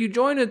make sure if you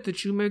join it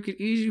that you make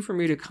it easy for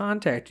me to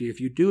contact you.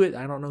 If you do it,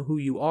 I don't know who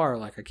you are.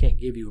 Like, I can't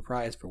give you a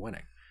prize for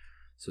winning.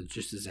 So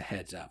just as a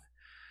heads up.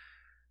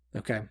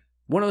 Okay.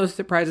 One of those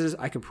prizes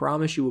I can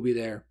promise you will be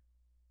there.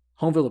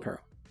 Home field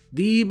apparel.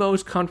 The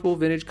most comfortable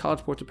vintage college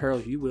sports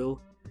apparel you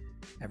will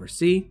ever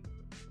see.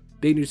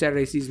 Big New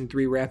Saturday Season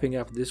 3 wrapping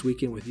up this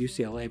weekend with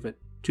UCLA, but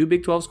 2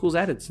 Big 12 schools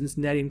added.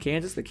 Cincinnati and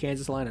Kansas. The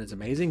Kansas line is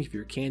amazing. If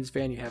you're a Kansas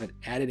fan, you haven't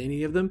added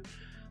any of them.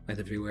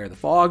 Whether you wear the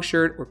Fog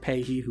shirt or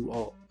pay he who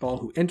all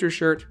who enter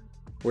shirt.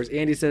 Or as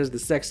Andy says, the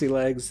Sexy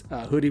Legs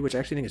hoodie, which I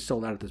actually think is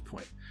sold out at this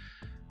point.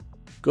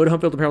 Go to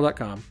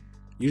homefieldapparel.com.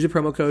 Use the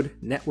promo code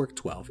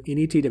NETWORK12,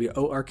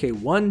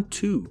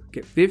 NETWORK12.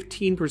 Get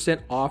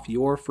 15% off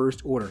your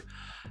first order.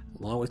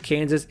 Along with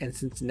Kansas and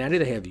Cincinnati,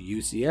 they have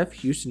UCF,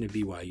 Houston and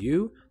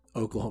BYU,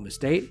 Oklahoma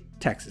State,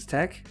 Texas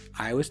Tech,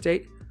 Iowa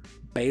State,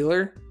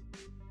 Baylor,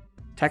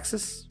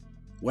 Texas,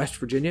 West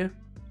Virginia.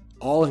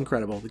 All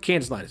incredible. The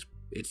Kansas line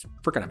it's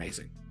freaking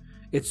amazing.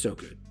 It's so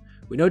good.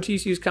 We know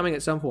TCU is coming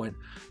at some point,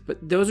 but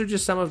those are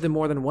just some of the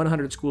more than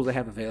 100 schools they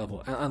have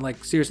available. And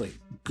like, seriously,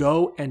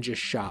 go and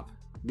just shop.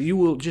 You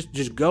will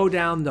just go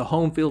down the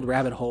home field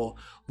rabbit hole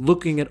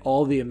looking at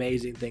all the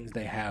amazing things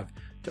they have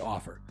to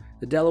offer.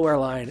 The Delaware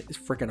line is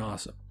freaking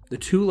awesome. The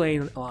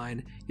Tulane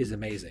line is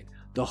amazing.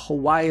 The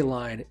Hawaii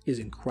line is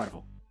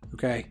incredible.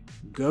 Okay?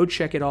 Go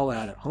check it all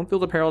out at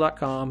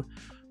homefieldapparel.com.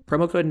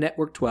 Promo code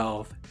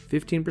NETWORK12.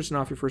 15%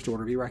 off your first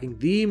order. Be rocking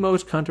the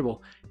most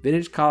comfortable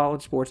vintage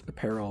college sports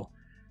apparel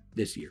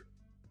this year.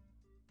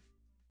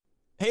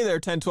 Hey there,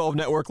 1012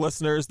 Network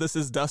listeners. This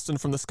is Dustin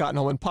from the Scott and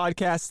Holman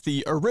Podcast,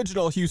 the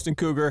original Houston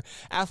Cougar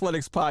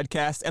athletics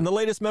podcast, and the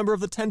latest member of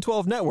the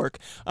 1012 Network.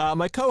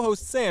 My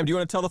co-host, Sam, do you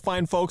want to tell the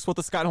fine folks what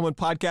the Scott and Holman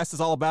Podcast is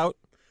all about?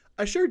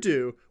 I sure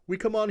do. We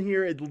come on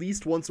here at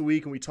least once a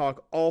week and we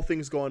talk all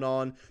things going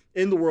on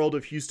in the world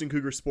of Houston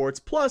Cougar sports.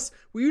 Plus,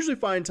 we usually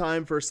find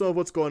time for some of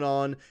what's going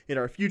on in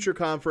our future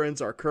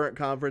conference, our current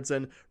conference,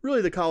 and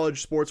really the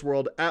college sports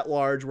world at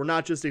large. We're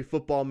not just a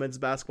football, men's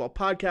basketball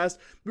podcast.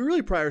 We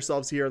really pride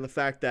ourselves here on the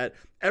fact that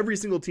every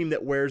single team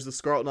that wears the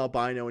Scarlet and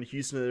Albino in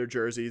Houston in their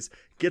jerseys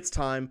gets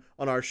time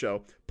on our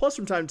show. Plus,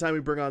 from time to time,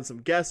 we bring on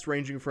some guests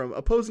ranging from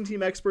opposing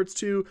team experts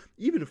to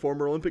even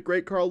former Olympic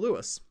great Carl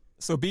Lewis.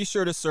 So be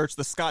sure to search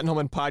the Scott and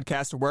Holman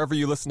Podcast wherever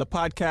you listen to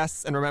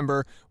podcasts. And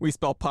remember, we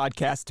spell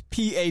podcast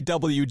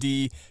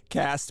P-A-W-D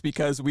cast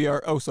because we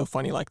are oh so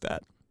funny like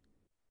that.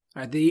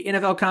 All right, the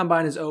NFL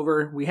Combine is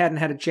over. We hadn't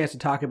had a chance to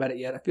talk about it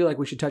yet. I feel like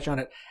we should touch on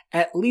it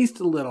at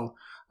least a little.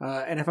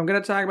 And if I'm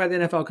going to talk about the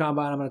NFL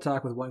Combine, I'm going to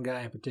talk with one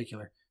guy in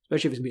particular,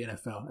 especially if it's going to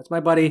be NFL. That's my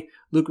buddy,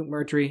 Luke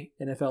McMurtrey,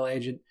 NFL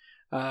agent.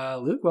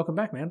 Luke, welcome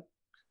back, man.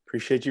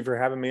 Appreciate you for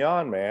having me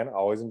on, man.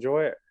 Always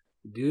enjoy it.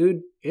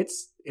 Dude,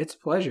 it's a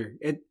pleasure.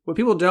 What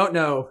people don't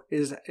know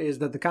is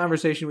that the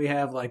conversation we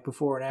have like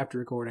before and after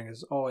recording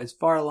is always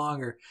far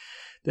longer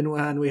than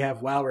when we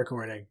have while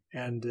recording.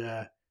 And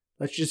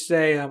let's just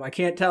say I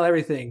can't tell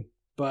everything,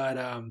 but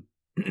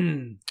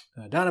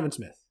Donovan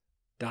Smith,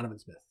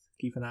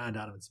 Keep an eye on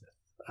Donovan Smith.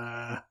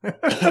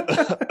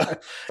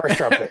 First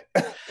round pick.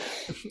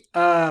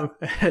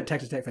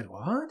 Texas Tech fans,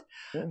 what?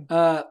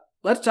 Yeah.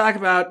 Let's talk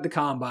about the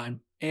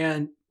combine.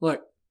 And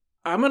look,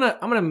 I'm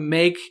gonna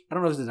make, I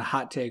don't know if this is a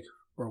hot take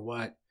or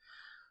what.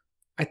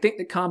 I think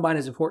the combine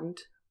is important,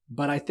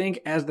 but I think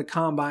as the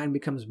combine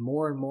becomes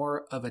more and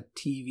more of a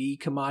TV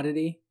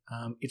commodity,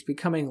 it's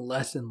becoming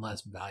less and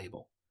less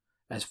valuable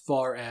as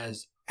far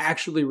as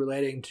actually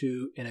relating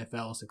to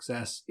NFL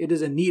success. It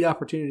is a neat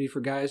opportunity for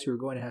guys who are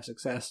going to have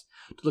success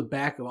to look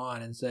back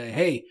on and say,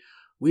 hey,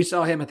 we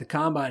saw him at the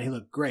combine. He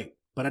looked great.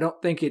 But I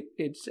don't think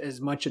it's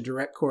as much a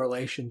direct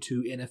correlation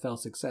to NFL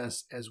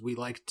success as we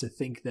like to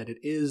think that it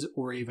is,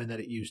 or even that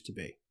it used to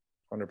be.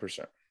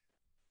 100%.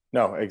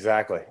 No,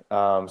 exactly.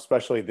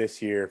 Especially this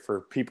year,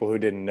 for people who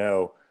didn't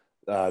know,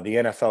 the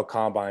NFL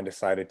Combine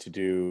decided to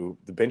do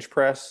the bench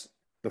press,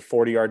 the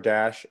 40-yard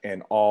dash,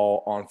 and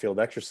all on-field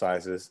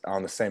exercises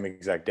on the same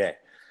exact day.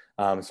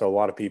 So a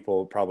lot of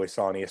people probably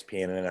saw on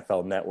ESPN and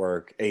NFL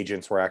Network,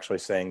 agents were actually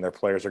saying their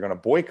players are going to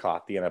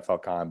boycott the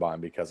NFL Combine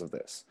because of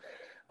this.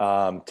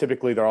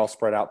 Typically, they're all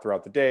spread out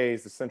throughout the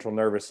days, the central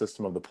nervous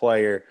system of the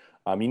player.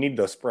 You need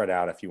those spread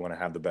out if you want to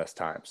have the best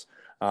times.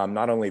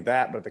 Not only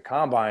that, but at the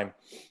Combine,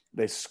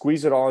 they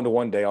squeezed it all into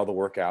one day, all the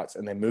workouts,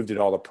 and they moved it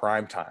all to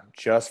prime time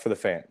just for the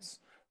fans.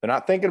 They're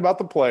not thinking about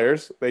the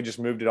players. They just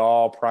moved it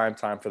all prime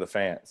time for the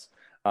fans.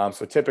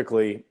 So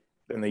typically,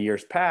 in the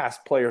years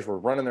past, players were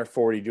running their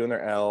 40, doing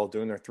their L,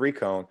 doing their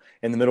 3-cone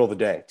in the middle of the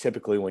day,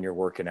 typically when you're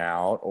working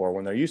out or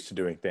when they're used to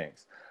doing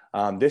things.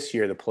 This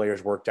year, the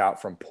players worked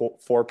out from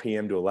 4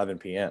 p.m. to 11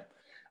 p.m.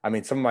 I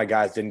mean, some of my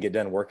guys didn't get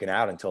done working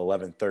out until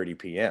 11:30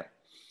 p.m.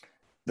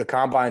 The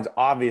Combine's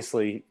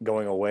obviously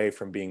going away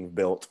from being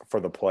built for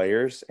the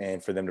players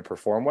and for them to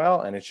perform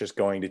well, and it's just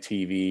going to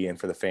TV and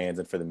for the fans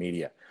and for the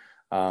media.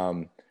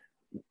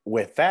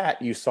 With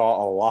that, you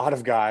saw a lot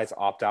of guys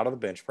opt out of the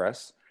bench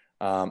press.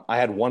 I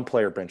had one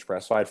player bench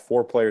press. So I had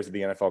 4 players at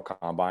the NFL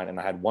Combine, and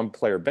I had one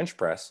player bench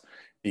press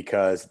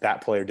because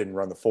that player didn't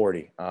run the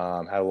 40.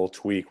 Had a little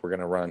tweak. We're going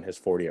to run his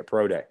 40 at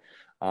Pro Day.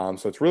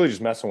 So it's really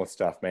just messing with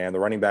stuff, man. The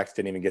running backs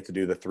didn't even get to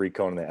do the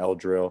 3-cone and the L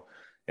drill.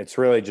 It's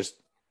really just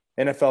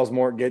NFL's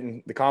more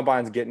getting – the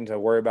Combine's getting to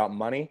worry about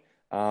money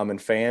and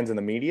fans and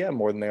the media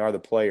more than they are the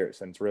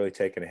players, and it's really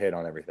taking a hit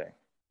on everything.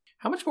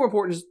 How much more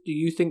importance do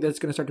you think that's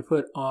going to start to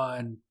put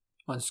on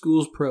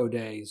schools' pro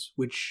days,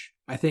 which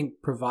I think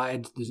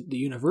provides the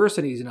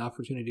universities an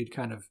opportunity to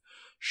kind of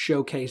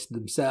showcase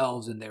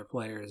themselves and their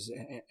players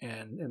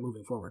and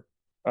moving forward?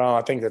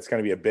 I think that's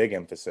going to be a big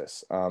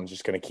emphasis.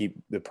 Just going to keep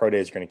the pro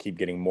days are going to keep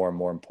getting more and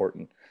more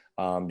important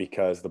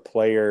because the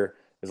player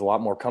is a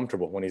lot more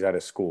comfortable when he's at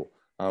his school.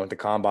 At the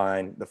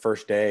Combine, the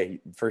first day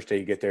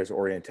you get there is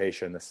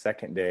orientation. The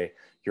second day,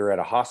 you're at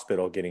a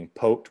hospital getting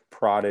poked,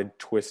 prodded,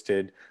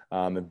 twisted,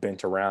 and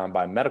bent around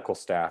by medical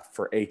staff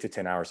for 8 to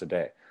 10 hours a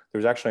day. There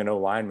was actually an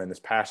O-lineman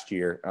this past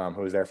year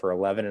who was there for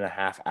 11 and a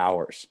half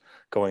hours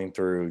going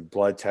through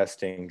blood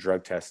testing,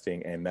 drug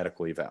testing, and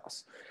medical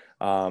evals.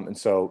 And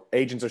so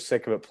agents are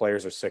sick of it,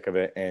 players are sick of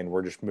it, and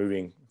we're just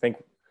moving. I think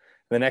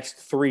in the next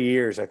 3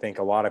 years, I think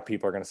a lot of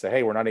people are going to say,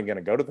 hey, we're not even going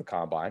to go to the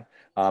Combine,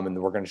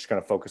 and we're just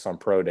going to focus on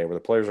pro day where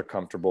the players are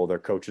comfortable, their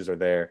coaches are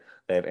there,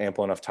 they have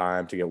ample enough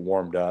time to get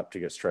warmed up, to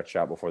get stretched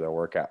out before their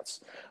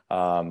workouts.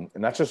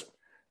 And that's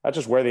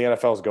just where the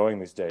NFL is going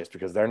these days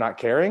because they're not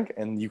caring,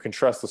 and you can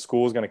trust the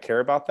school is going to care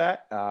about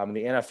that. And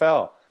the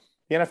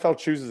NFL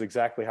chooses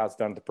exactly how it's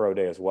done at the pro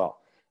day as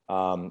well.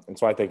 And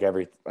so I think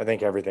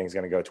everything's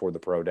going to go toward the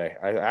pro day.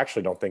 I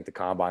actually don't think the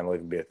Combine will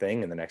even be a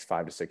thing in the next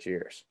 5 to 6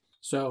 years.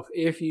 So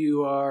if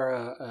you are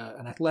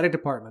an athletic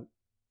department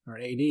or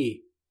an AD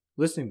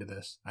listening to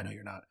this, I know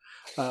you're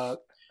not,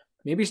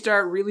 maybe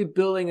start really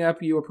building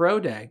up your pro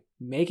day,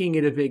 making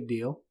it a big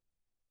deal,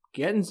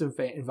 getting some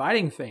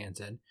inviting fans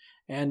in,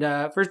 and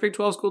first Big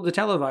 12 school to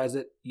televise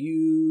it.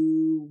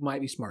 You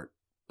might be smart,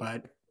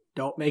 but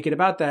don't make it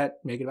about that.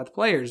 Make it about the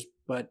players.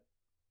 But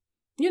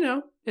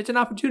it's an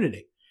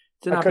opportunity.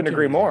 I couldn't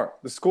agree more.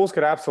 The schools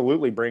could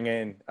absolutely bring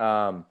in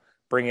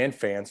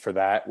fans for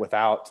that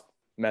without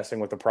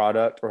messing with the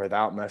product or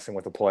without messing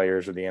with the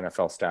players or the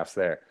NFL staffs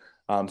there.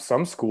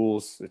 Some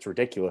schools, it's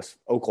ridiculous.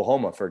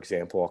 Oklahoma, for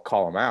example, I'll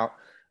call them out.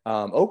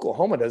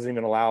 Oklahoma doesn't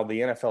even allow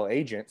the NFL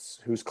agents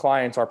whose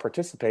clients are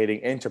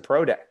participating into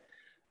pro day.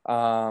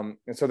 And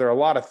so there are a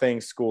lot of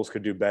things schools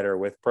could do better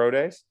with pro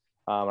days.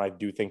 I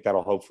do think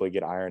that'll hopefully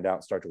get ironed out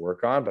and start to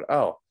work on. But,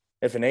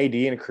 if an AD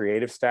and a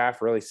creative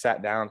staff really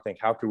sat down and think,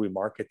 how could we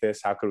market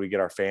this? How could we get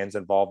our fans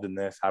involved in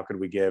this? How could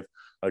we give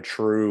a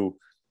true,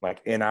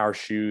 in our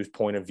shoes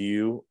point of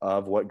view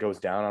of what goes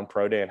down on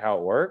pro day and how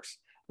it works?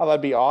 Oh,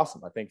 that'd be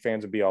awesome. I think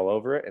fans would be all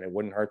over it and it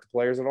wouldn't hurt the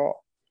players at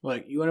all.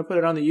 Look, you want to put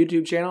it on the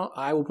YouTube channel?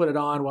 I will put it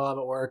on while I'm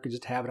at work and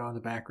just have it on in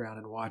the background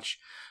and watch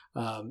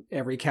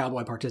every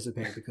Cowboy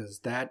participate because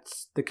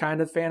that's the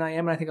kind of fan I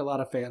am. And I think a lot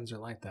of fans are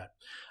like that.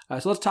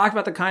 So let's talk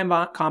about the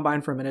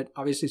Combine for a minute.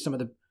 Obviously, some of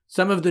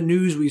the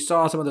news we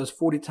saw, some of those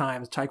 40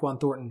 times, Tyquan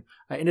Thornton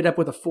ended up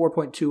with a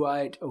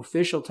 4.28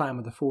 official time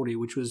of the 40,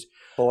 which was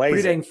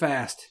pretty dang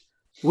fast.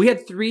 We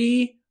had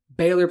 3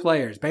 Baylor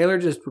players. Baylor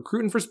just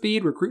recruiting for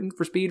speed, recruiting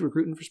for speed,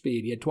 recruiting for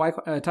speed. You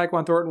had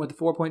Tyquan Thornton with the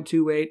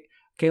 4.28,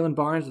 Kalen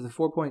Barnes with the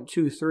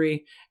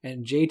 4.23,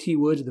 and JT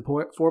Woods with the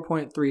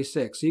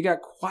 4.36. So you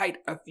got quite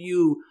a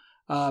few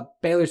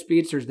Baylor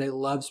speedsters. They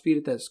love speed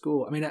at that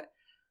school. I mean,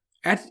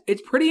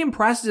 it's pretty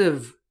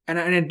impressive, and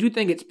I do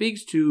think it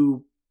speaks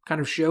to kind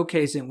of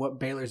showcasing what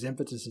Baylor's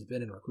emphasis has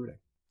been in recruiting.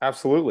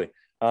 Absolutely.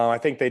 I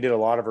think they did a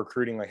lot of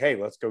recruiting like, hey,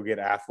 let's go get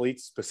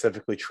athletes,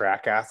 specifically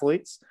track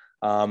athletes,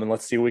 and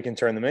let's see what we can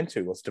turn them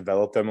into. Let's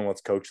develop them and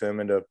let's coach them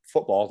into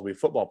football to be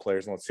football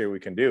players, and let's see what we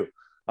can do.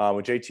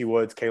 With JT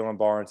Woods, Kalen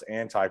Barnes,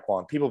 and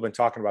Tyquan, people have been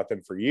talking about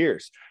them for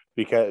years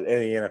because in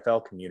the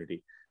NFL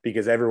community,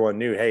 because everyone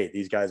knew, hey,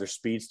 these guys are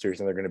speedsters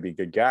and they're going to be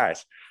good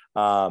guys.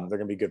 They're going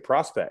to be good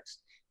prospects.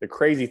 The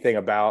crazy thing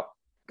about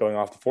going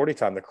off the 40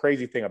 time, the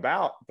crazy thing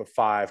about the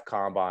 5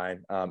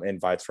 combine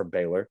invites from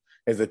Baylor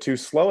is the 2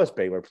 slowest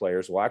Baylor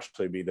players will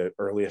actually be the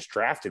earliest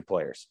drafted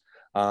players.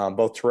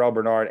 Both Terrell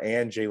Bernard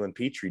and Jalen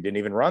Petrie didn't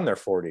even run their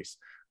 40s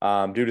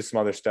due to some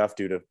other stuff,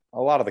 due to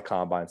a lot of the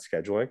combine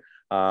scheduling.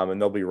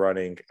 And they'll be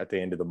running at the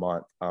end of the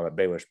month at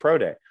Baylor's Pro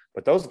Day.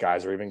 But those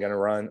guys are even going to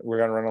run. We're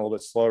going to run a little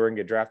bit slower and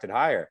get drafted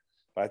higher.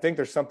 But I think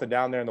there's something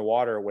down there in the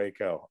water at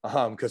Waco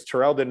because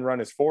Terrell didn't run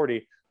his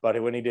 40,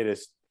 but when he did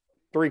his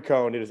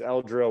 3-cone, did his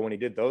L drill, when he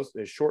did those,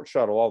 his short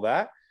shuttle, all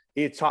that,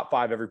 he had top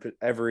 5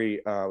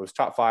 was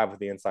top 5 with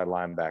the inside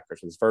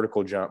linebackers, his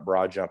vertical jump,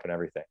 broad jump, and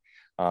everything.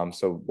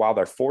 So while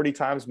their 40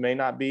 times may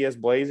not be as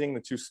blazing, the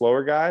 2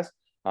 slower guys,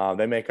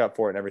 they make up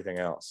for it in everything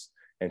else.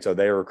 And so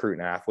they're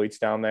recruiting athletes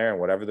down there, and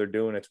whatever they're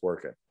doing, it's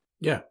working.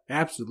 Yeah,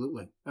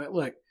 absolutely.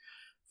 Look,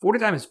 40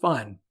 time is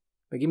fun,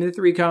 but give me the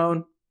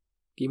 3-cone,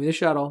 give me the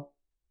shuttle.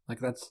 Like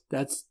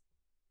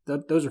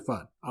those are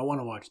fun. I want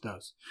to watch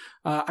those.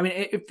 I mean,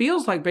 it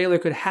feels like Baylor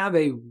could have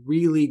a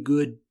really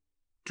good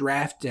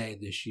draft day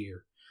this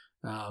year.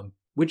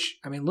 Which,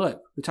 I mean,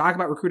 look, we talk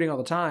about recruiting all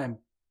the time.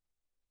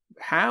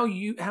 How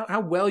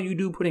well you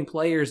do putting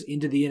players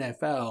into the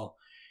NFL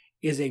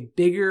is a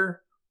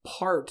bigger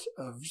part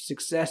of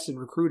success in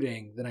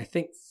recruiting than I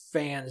think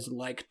fans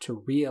like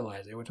to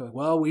realize. They were like,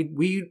 well,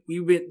 we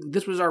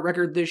this was our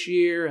record this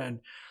year, and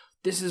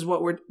this is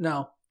what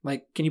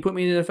can you put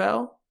me in the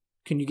NFL?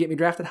 Can you get me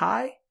drafted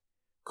high?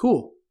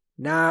 Cool.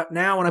 Now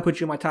when I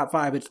put you in my top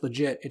 5, it's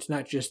legit. It's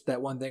not just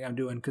that one thing I'm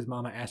doing because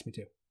mama asked me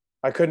to.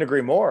 I couldn't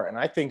agree more. And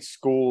I think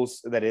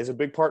schools, that is a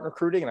big part in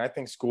recruiting, and I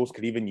think schools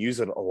could even use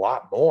it a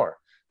lot more.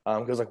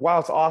 Because wow,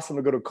 it's awesome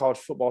to go to a college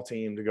football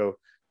team, to go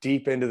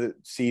deep into the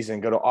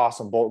season, go to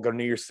awesome bowl, go to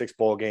New Year's 6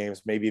 bowl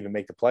games, maybe even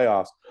make the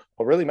playoffs.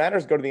 What really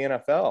matters is go to the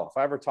NFL. If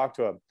I ever talk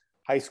to a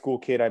high school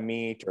kid I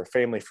meet or a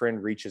family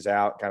friend reaches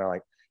out, kind of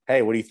like,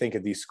 hey, what do you think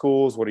of these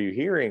schools? What are you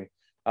hearing?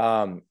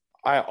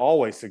 I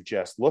always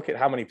suggest look at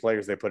how many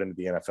players they put into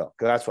the NFL,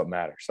 because that's what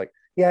matters. Like,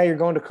 yeah, you're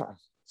going to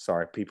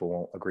sorry, people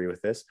won't agree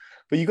with this,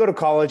 but you go to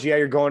college, yeah,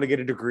 you're going to get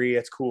a degree.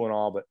 It's cool and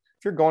all, but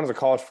if you're going as a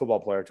college football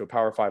player to a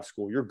Power 5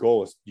 school, your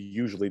goal is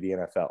usually the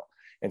NFL.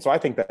 And so I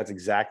think that's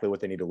exactly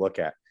what they need to look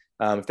at.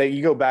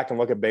 You go back and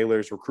look at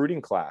Baylor's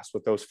recruiting class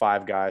with those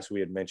 5 guys we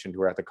had mentioned who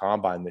were at the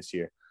combine this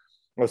year.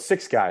 Well,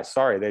 6 guys,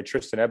 sorry, they had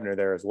Tristan Ebner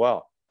there as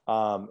well.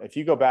 If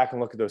you go back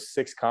and look at those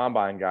 6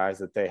 combine guys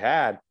that they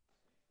had,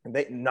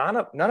 none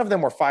of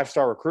them were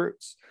 5-star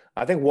recruits.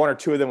 I think 1 or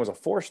 2 of them was a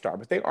 4-star,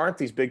 but they aren't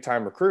these big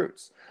time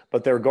recruits.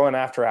 But they're going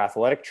after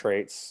athletic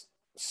traits,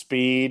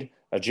 speed,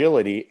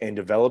 agility, and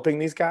developing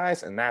these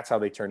guys, and that's how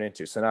they turn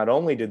into. So not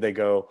only did they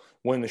go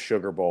win the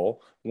Sugar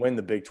Bowl, win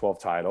the Big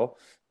 12 title,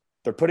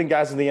 they're putting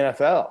guys in the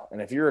NFL.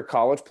 And if you're a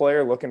college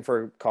player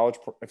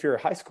if you're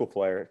a high school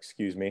player,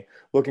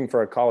 looking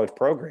for a college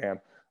program,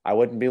 I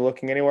wouldn't be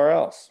looking anywhere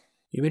else.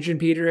 You mentioned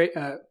Petrie,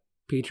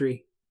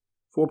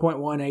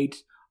 4.18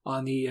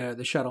 on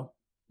the shuttle.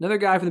 Another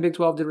guy from the Big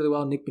 12 did really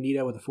well, Nick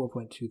Benito with a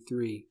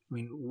 4.23. I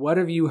mean, what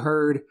have you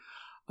heard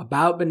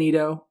about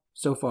Benito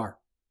so far?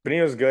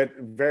 Benito's good,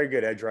 very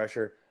good edge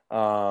rusher.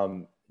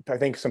 I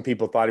think some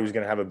people thought he was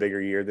going to have a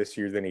bigger year this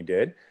year than he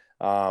did.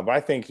 But I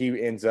think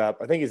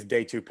he's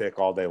day 2 pick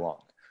all day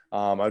long.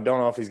 I don't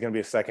know if he's going to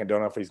be a second,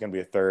 don't know if he's going to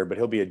be a third, but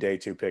he'll be a day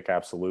 2 pick,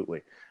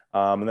 absolutely.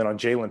 And then on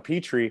Jalen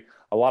Petrie,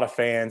 a lot of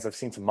fans, I've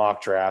seen some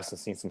mock drafts and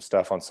seen some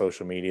stuff on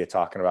social media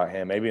talking about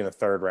him, maybe in the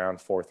 3rd round,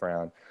 4th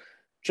round.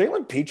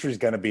 Jalen Petrie is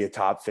going to be a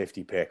top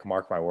 50 pick,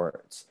 mark my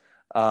words.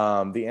 The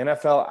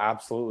NFL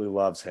absolutely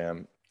loves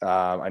him.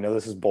 I know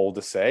this is bold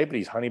to say, but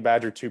he's Honey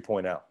Badger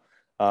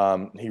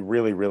 2.0. He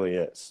really, really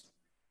is.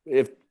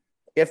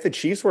 If the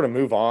Chiefs were to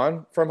move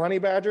on from Honey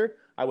Badger,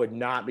 I would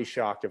not be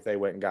shocked if they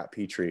went and got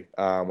Petrie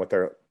with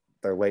their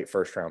late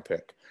 1st round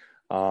pick.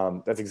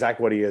 That's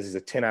exactly what he is. He's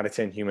a 10 out of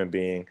 10 human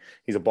being.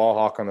 He's a ball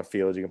hawk on the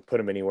field. You can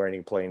put him anywhere and he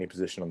can play any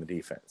position on the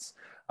defense.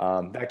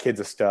 That kid's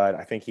a stud.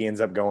 I think he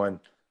ends up going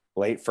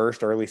late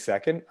 1st, early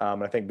 2nd.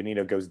 And I think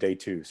Benito goes day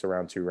 2, so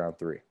round 2, round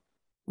 3.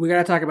 We got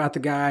to talk about the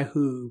guy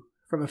who,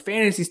 from a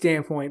fantasy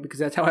standpoint, because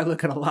that's how I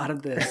look at a lot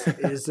of this,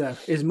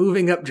 is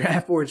moving up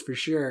draft boards for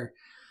sure.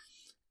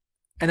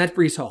 And that's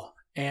Breece Hall.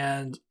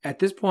 And at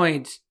this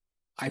point,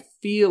 I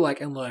feel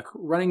like, and look,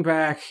 running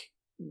back,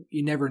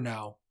 you never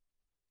know.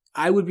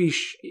 I would be,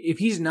 if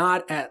he's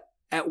not at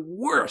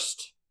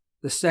worst,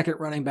 the second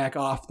running back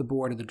off the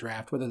board of the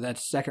draft, whether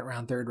that's second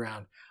round, third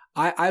round,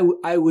 I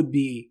would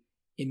be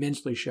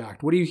immensely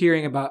shocked. What are you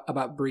hearing about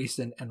Brees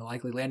and the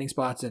likely landing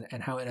spots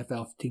and how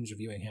NFL teams are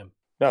viewing him?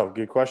 No,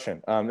 good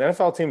question. The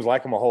NFL teams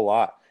like him a whole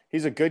lot.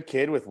 He's a good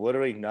kid with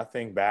literally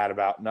nothing bad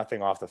about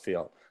nothing off the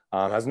field.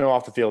 Has no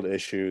off the field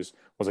issues.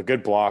 Was a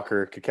good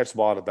blocker. Could catch the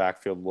ball out of the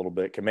backfield a little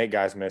bit. Can make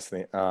guys miss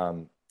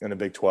in the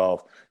Big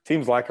 12.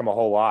 Teams like him a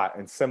whole lot.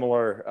 And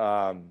similar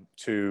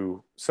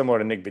to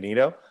Nick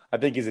Bonito, I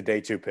think he's a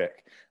day 2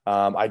 pick.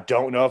 I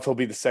don't know if he'll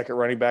be the second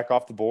running back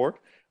off the board,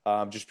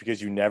 just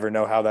because you never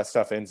know how that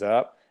stuff ends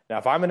up. Now,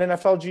 if I'm an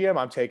NFL GM,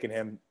 I'm taking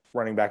him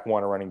running back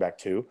 1 or running back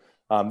 2.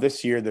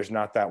 This year, there's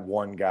not that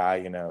one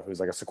guy, who's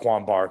like a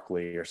Saquon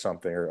Barkley or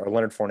something, or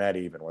Leonard Fournette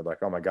even, where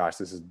like, oh my gosh,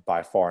 this is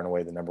by far and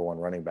away the number 1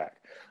 running back.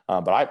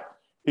 But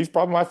he's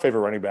probably my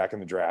favorite running back in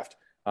the draft.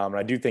 And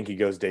I do think he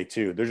goes day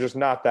 2. There's just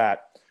not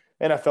that.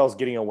 NFL's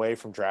getting away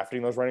from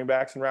drafting those running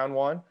backs in round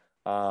 1.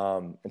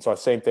 And so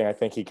same thing, I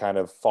think he kind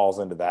of falls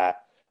into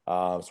that.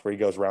 So where he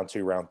goes round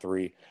 2, round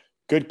 3.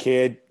 Good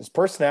kid. His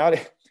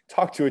personality,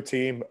 talked to a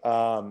team.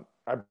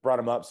 I brought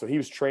him up. So he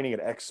was training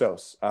at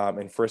Exos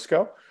in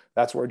Frisco.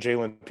 That's where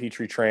Jalen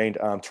Petrie trained.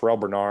 Terrell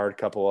Bernard, a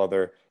couple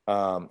other.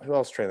 Who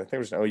else trained? I think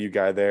there's an OU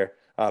guy there.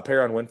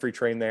 Perron Winfrey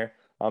trained there.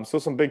 So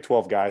some Big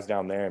 12 guys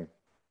down there.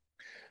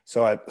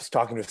 So I was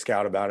talking to a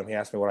scout about him. He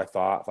asked me what I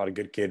thought. I thought a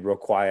good kid, real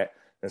quiet.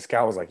 And the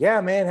scout was like,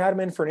 "Yeah, man, had him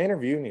in for an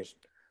interview, and he just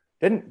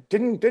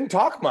didn't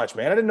talk much,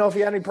 man. I didn't know if he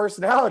had any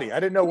personality. I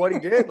didn't know what he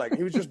did. Like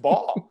he was just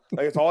ball.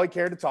 Like it's all he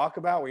cared to talk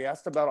about. We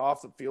asked about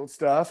off the field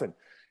stuff, and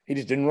he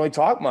just didn't really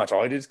talk much.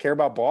 All he did is care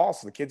about ball.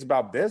 So the kid's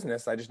about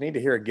business. I just need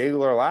to hear a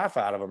giggle or a laugh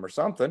out of him or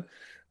something.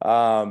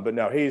 But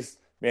no,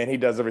 he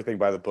does everything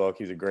by the book.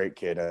 He's a great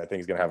kid. And I think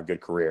he's going to have a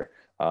good career.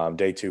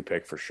 Day 2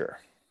 pick for sure.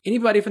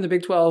 Anybody from the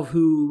Big 12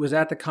 who was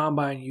at the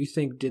combine you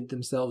think did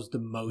themselves the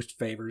most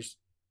favors?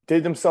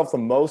 Did themselves the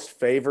most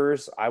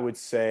favors, I would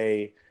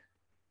say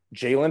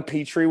Jalen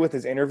Petrie with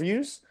his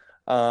interviews.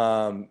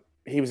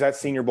 He was at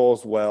Senior Bowl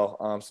as well,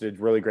 so did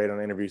really great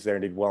on interviews there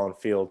and did well on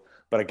field.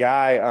 But a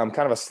guy,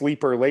 kind of a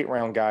sleeper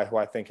late-round guy who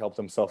I think helped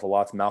himself a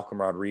lot is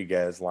Malcolm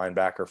Rodriguez,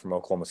 linebacker from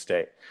Oklahoma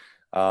State.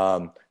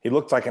 He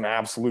looked like an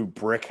absolute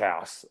brick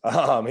house.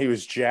 He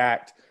was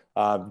jacked,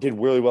 did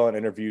really well in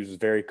interviews, was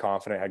very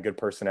confident, had good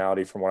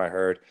personality from what I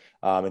heard,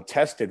 and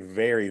tested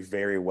very,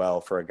 very well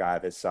for a guy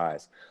of his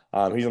size.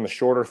 He's on the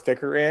shorter,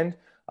 thicker end,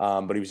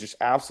 but he was just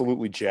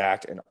absolutely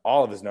jacked, and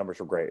all of his numbers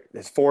were great.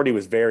 His 40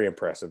 was very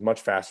impressive, much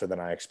faster than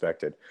I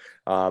expected,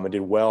 and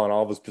did well on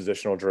all of his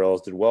positional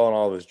drills, did well on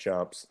all of his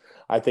jumps.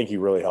 I think he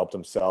really helped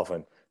himself,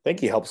 and I think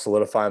he helped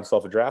solidify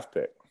himself a draft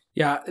pick.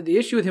 Yeah, the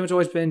issue with him has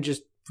always been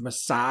just from a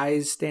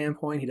size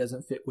standpoint, he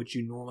doesn't fit what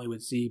you normally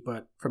would see,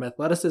 but from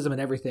athleticism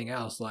and everything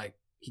else, like,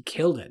 he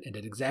killed it and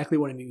did exactly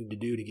what he needed to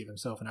do to give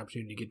himself an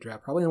opportunity to get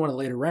drafted. Probably in one of the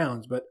later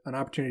rounds, but an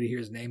opportunity to hear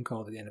his name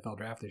called at the NFL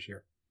draft this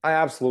year. I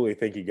absolutely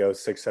think he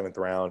goes 6th, 7th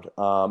round.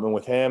 And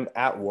with him,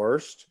 at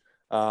worst,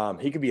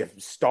 he could be a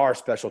star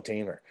special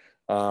teamer.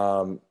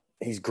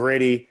 He's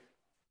gritty,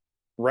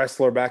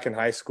 wrestler back in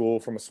high school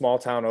from a small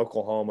town,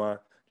 Oklahoma,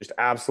 just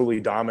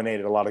absolutely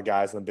dominated a lot of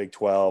guys in the Big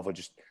 12. It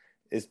just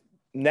is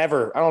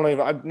never, I don't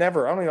even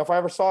know if I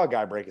ever saw a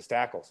guy break his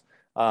tackles.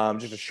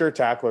 Just a sure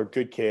tackler,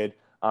 good kid.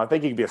 I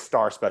think he could be a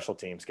star special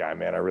teams guy,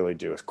 man. I really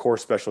do. A core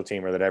special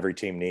teamer that every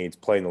team needs,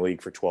 played in the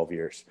league for 12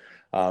 years.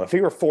 If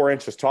he were 4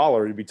 inches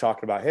taller, we'd be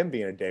talking about him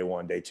being a day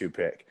 1, day 2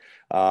 pick.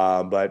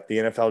 But the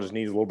NFL just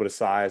needs a little bit of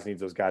size,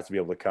 needs those guys to be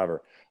able to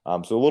cover.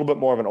 So a little bit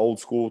more of an old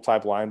school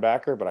type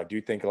linebacker, but I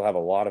do think he'll have a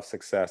lot of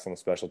success on the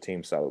special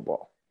team side of the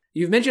ball.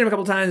 You've mentioned him a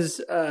couple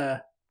times,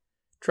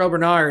 Terrell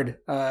Bernard.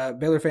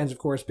 Baylor fans, of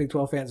course, Big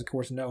 12 fans, of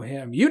course, know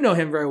him. You know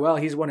him very well.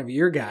 He's one of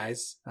your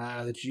guys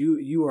that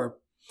you are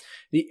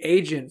the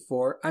agent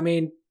for. I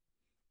mean,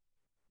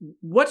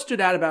 what stood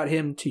out about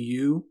him to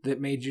you that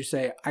made you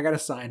say, I got to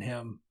sign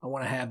him. I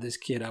want to have this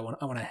kid. I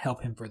want to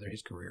help him further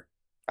his career.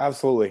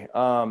 Absolutely.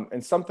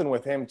 And something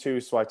with him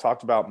too. So I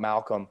talked about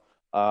Malcolm.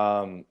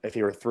 If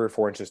he were 3 or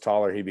 4 inches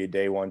taller, he'd be a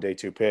day 1, day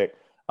 2 pick.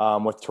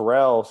 With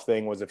Terrell's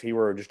thing was if he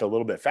were just a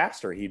little bit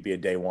faster, he'd be a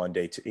day 1,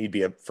 day 2. He'd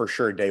be a for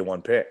sure day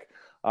 1 pick.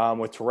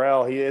 With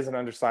Terrell, he is an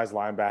undersized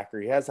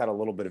linebacker. He has had a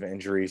little bit of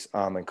injuries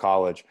in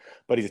college,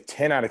 but he's a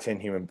 12 out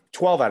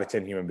of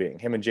 10 human being.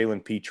 Him and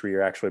Jalen Petrie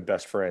are actually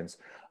best friends,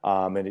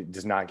 and it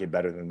does not get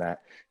better than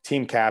that.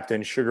 Team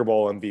captain, Sugar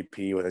Bowl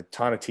MVP with a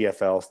ton of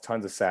TFLs,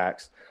 tons of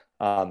sacks.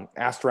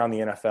 Asked around the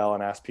NFL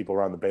and asked people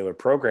around the Baylor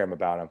program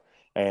about him,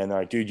 and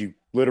they're like, dude, you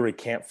literally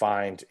can't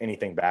find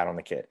anything bad on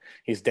the kid.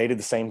 He's dated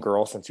the same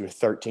girl since he was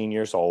 13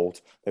 years old.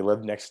 They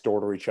lived next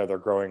door to each other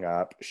growing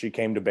up. She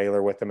came to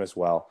Baylor with him as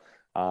well.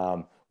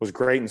 Was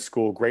great in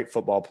school, great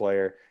football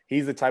player.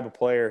 He's the type of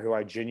player who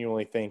I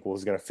genuinely think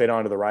was going to fit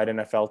onto the right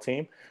NFL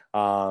team,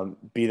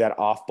 be that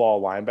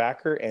off-ball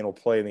linebacker, and will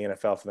play in the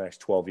NFL for the next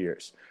 12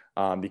 years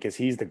because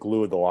he's the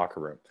glue of the locker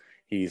room.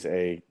 He's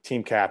a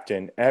team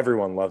captain.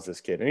 Everyone loves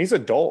this kid, and he's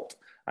adult.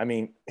 I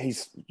mean,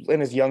 he's in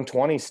his young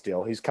 20s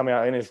still. He's coming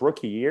out in his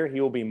rookie year.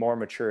 He will be more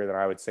mature than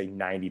I would say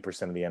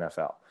 90% of the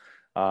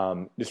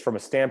NFL. Just from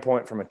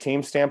a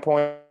team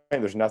standpoint,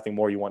 there's nothing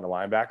more you want in a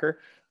linebacker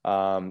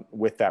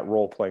with that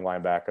role-playing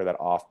linebacker, that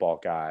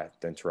off-ball guy,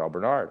 than Terrell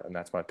Bernard, and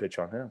that's my pitch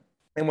on him.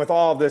 And with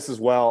all of this as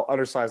well,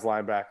 undersized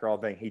linebacker, all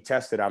thing, he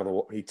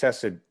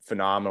tested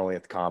phenomenally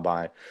at the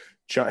combine.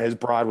 His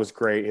broad was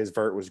great. His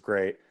vert was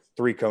great.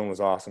 3-cone was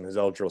awesome. His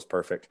eligible was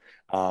perfect.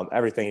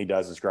 Everything he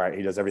does is great.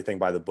 He does everything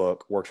by the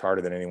book, works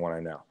harder than anyone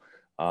I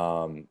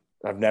know.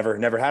 I've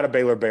never had a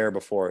Baylor Bear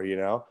before,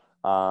 but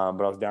I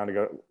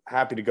was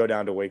happy to go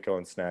down to Waco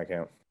and snag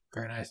him.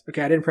 Very nice.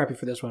 Okay, I didn't prep you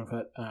for this one,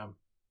 but I'm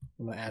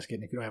going to ask it,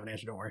 and if you don't have an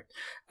answer, don't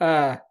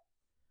worry.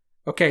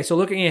 Okay, so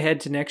looking ahead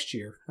to next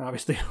year,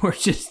 obviously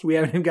we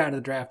haven't even gotten to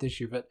the draft this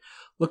year, but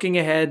looking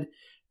ahead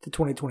to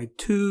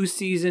 2022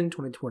 season,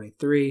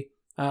 2023,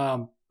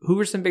 who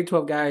are some Big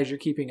 12 guys you're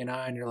keeping an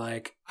eye on? You're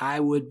like, I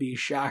would be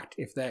shocked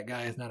if that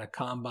guy is not a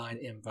combine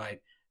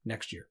invite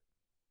next year.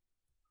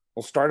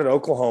 We'll start at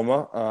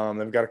Oklahoma.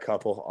 They've got a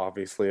couple,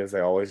 obviously, as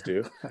they always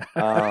do.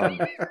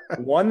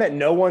 One that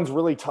no one's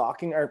really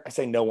talking, or I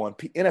say no one,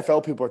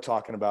 NFL people are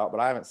talking about,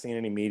 but I haven't seen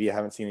any media,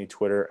 haven't seen any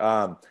Twitter.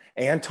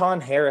 Anton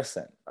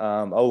Harrison,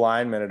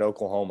 O-lineman at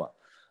Oklahoma.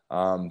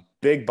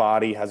 Big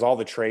body, has all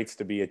the traits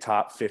to be a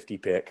top 50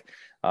 pick.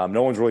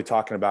 No one's really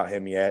talking about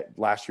him yet.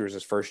 Last year was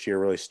his first year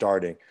really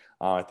starting.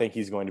 I think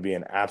he's going to be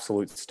an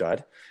absolute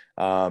stud.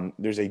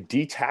 There's a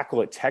D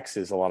tackle at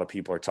Texas a lot of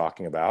people are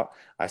talking about.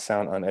 I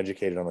sound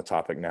uneducated on the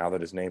topic now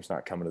that his name's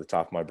not coming to the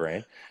top of my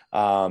brain.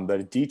 But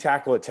a D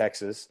tackle at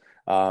Texas,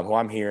 who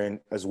I'm hearing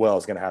as well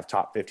is going to have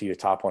top 50 to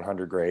top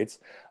 100 grades.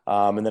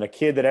 And then a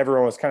kid that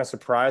everyone was kind of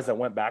surprised that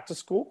went back to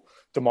school,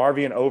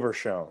 DeMarvion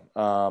Overshown,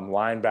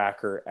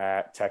 linebacker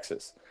at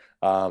Texas.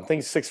 I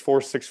think he's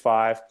 6'4",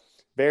 6'5",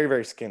 very,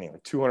 very skinny,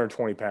 like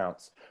 220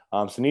 pounds.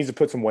 So needs to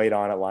put some weight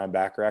on at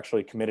linebacker.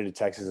 Actually committed to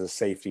Texas as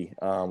safety,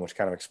 which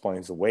kind of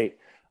explains the weight.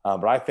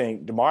 But I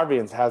think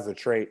DeMarvion has the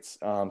traits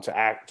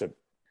to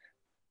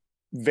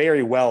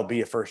very well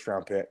be a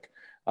first-round pick.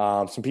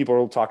 Some people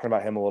are talking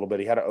about him a little bit.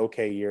 He had an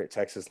okay year at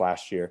Texas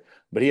last year,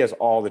 but he has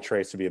all the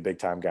traits to be a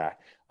big-time guy.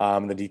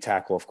 The D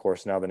tackle, of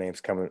course, now the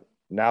name's coming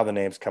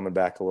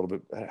back a little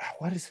bit.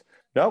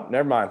 Nope,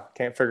 never mind.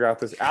 Can't figure out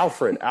this.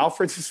 Alfred.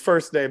 Alfred's his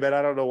first name, and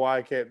I don't know why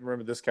I can't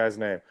remember this guy's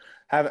name.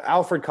 Have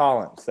Alfred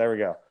Collins. There we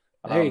go.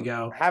 There you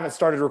go. Haven't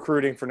started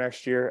recruiting for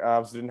next year,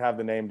 so didn't have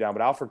the name down.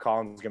 But Alfred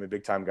Collins is going to be a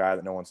big-time guy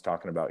that no one's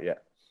talking about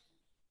yet.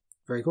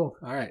 Very cool.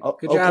 All right.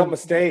 Good Oklahoma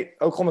job.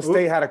 Oklahoma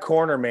State had a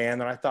corner,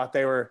 man, and I thought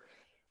they were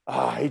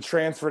he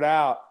transferred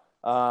out.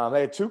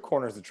 They had two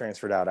corners that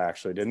transferred out,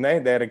 actually, didn't they?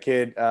 They had a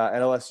kid,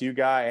 an LSU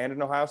guy and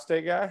an Ohio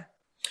State guy.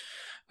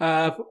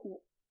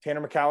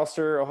 Tanner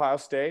McAllister, Ohio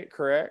State,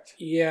 correct?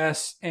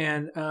 Yes,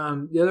 and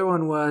the other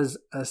one was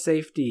a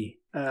safety,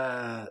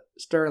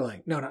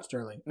 Sterling. No, not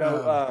Sterling.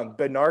 No,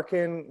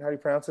 Bednarkin. How do you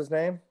pronounce his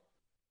name?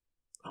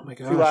 Oh my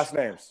gosh. Two last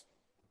names.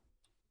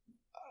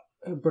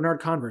 Bernard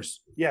Converse.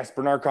 Yes,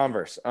 Bernard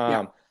Converse.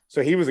 Yeah.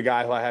 So he was a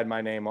guy who I had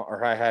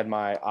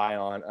my eye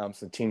on.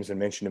 Some teams had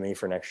mentioned to me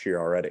for next year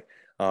already.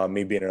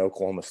 Me being an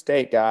Oklahoma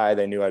State guy,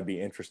 they knew I'd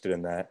be interested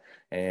in that,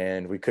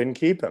 and we couldn't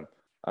keep him.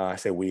 I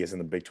say we as in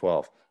the Big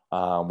 12.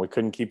 We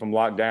couldn't keep him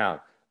locked down.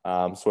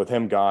 So with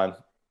him gone,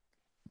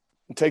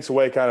 it takes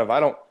away kind of, I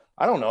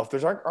don't know if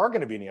there's are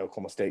going to be any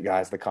Oklahoma State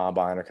guys, the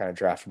combine, or kind of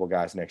draftable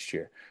guys next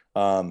year.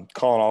 Colin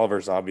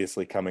Oliver's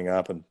obviously coming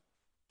up and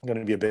going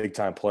to be a big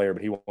time player,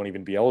 but he won't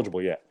even be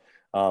eligible yet.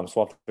 So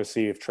we'll have to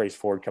see if Trace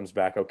Ford comes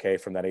back okay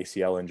from that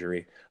ACL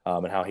injury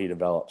and how he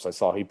develops. I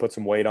saw he put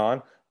some weight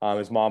on.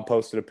 His mom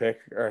posted a pic,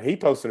 or he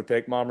posted a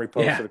pic. Mom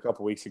reposted a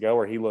couple weeks ago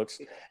where he looks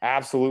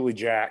absolutely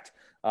jacked.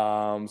 So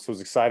I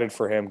was excited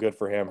for him. Good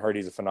for him. Heard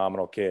he's a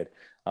phenomenal kid.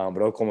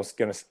 But Oklahoma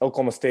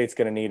State's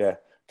going to need a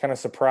kind of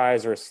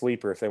surprise or a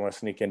sleeper if they want to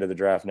sneak into the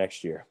draft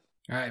next year.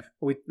 All right.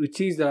 We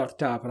teased that off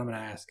the top, and I'm going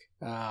to ask.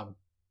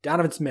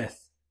 Donovan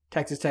Smith,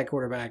 Texas Tech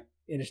quarterback,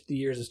 in the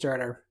year as a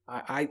starter.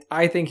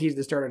 I think he's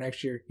the starter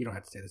next year. You don't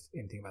have to say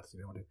anything about this if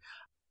you don't want to.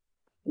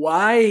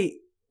 Why?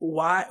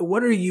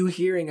 What are you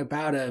hearing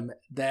about him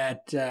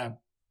what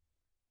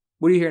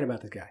are you hearing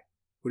about this guy?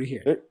 What do you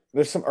hear?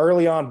 There's some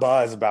early on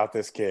buzz about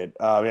this kid.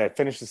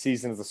 Finished the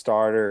season as a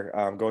starter.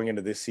 Going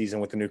into this season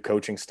with the new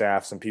coaching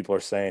staff, some people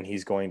are saying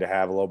he's going to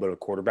have a little bit of a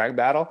quarterback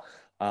battle.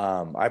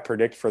 I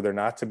predict for there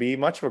not to be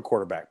much of a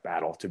quarterback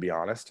battle, to be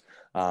honest.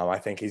 I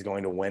think he's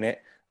going to win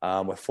it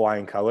with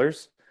flying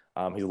colors.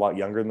 He's a lot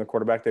younger than the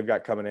quarterback they've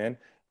got coming in.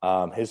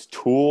 His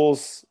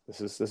tools,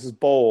 this is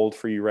bold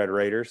for you Red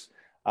Raiders.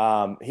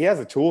 He has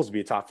the tools to be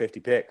a top 50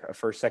 pick, a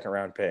first, second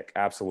round pick.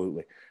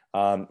 Absolutely.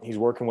 He's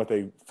working with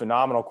a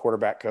phenomenal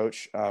quarterback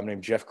coach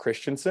named Jeff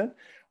Christensen.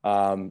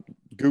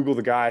 Google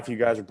the guy if you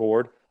guys are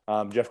bored.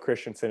 Jeff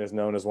Christensen is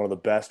known as one of the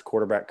best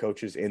quarterback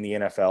coaches in the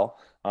NFL.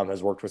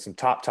 Has worked with some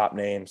top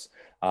names.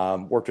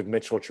 Worked with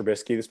Mitchell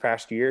Trubisky this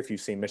past year. If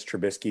you've seen Mitch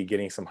Trubisky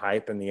getting some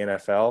hype in the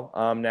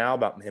NFL now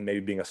about him maybe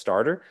being a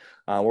starter.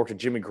 Worked with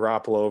Jimmy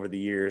Garoppolo over the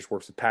years.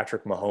 Works with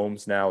Patrick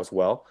Mahomes now as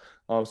well.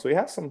 So he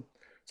has some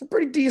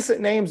pretty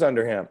decent names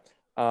under him.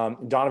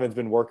 Donovan's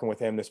been working with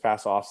him this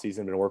past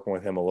offseason, been working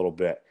with him a little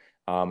bit.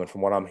 And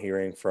from what I'm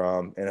hearing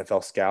from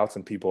NFL scouts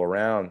and people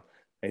around,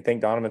 they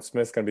think Donovan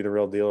Smith's going to be the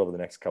real deal over the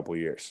next couple of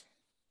years.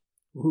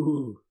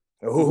 Ooh.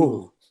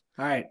 Ooh.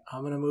 All right,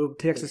 I'm going to move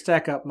Texas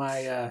Tech up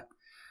my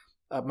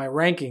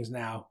rankings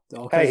now.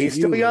 Hey, he's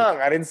still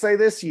young. I didn't say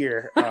this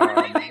year.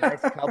 The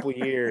next couple of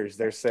years,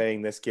 they're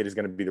saying this kid is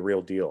going to be the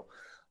real deal.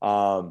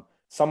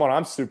 Someone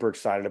I'm super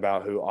excited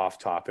about, who off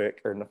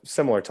topic or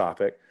similar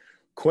topic,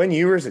 Quinn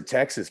Ewers at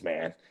Texas,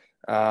 man.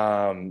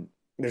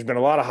 There's been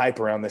a lot of hype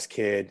around this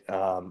kid.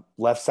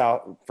 Left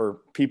South, for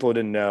people who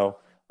didn't know,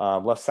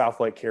 left South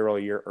Lake Carroll a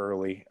year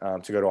early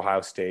to go to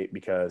Ohio State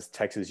because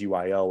Texas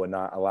UIL would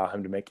not allow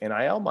him to make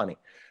NIL money.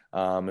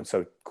 And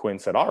so Quinn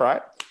said, all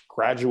right,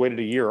 graduated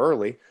a year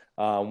early,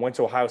 went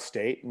to Ohio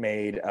State,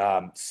 made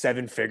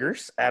 7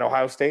 figures at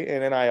Ohio State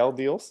in NIL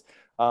deals.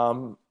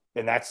 And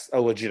that's a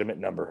legitimate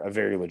number, a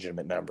very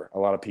legitimate number. A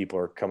lot of people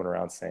are coming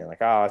around saying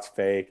like, oh, it's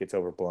fake, it's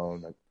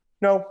overblown. Like,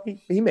 no,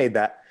 he made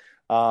that.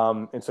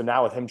 And so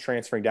now with him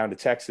transferring down to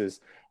Texas,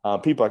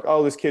 people are like,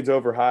 oh, this kid's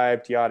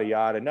overhyped, yada,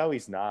 yada. No,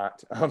 he's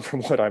not,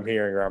 from what I'm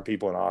hearing around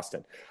people in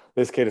Austin.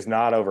 This kid is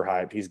not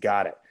overhyped. He's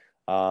got it.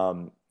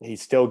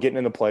 He's still getting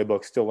in the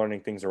playbook, still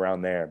learning things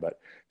around there. But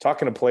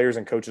talking to players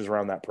and coaches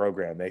around that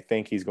program, they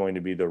think he's going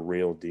to be the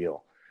real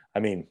deal. I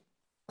mean,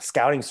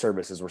 scouting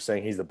services were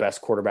saying he's the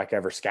best quarterback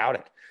ever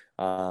scouted.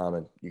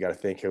 And you got to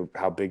think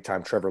how big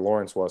time Trevor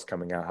Lawrence was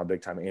coming out, how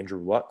big time Andrew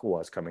Luck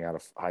was coming out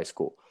of high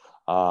school.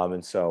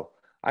 And so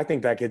I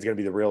think that kid's going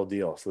to be the real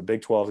deal. So the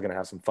Big 12 is going to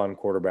have some fun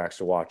quarterbacks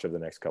to watch over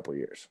the next couple of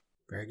years.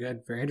 Very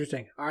good. Very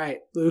interesting. All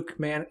right, Luke,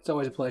 man, it's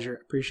always a pleasure.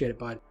 Appreciate it,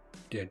 bud.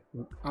 Dude,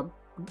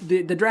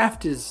 the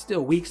draft is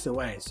still weeks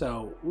away,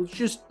 so let's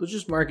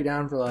just mark it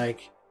down for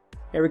like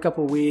every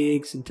couple of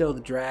weeks until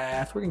the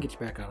draft. We're going to get you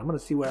back on. I'm going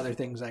to see what other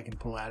things I can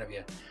pull out of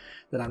you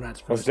that I'm not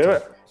supposed to.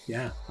 Let's do it.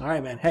 Yeah. All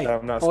right, man. Hey,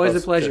 always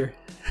a pleasure.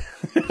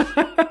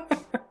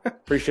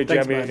 Appreciate you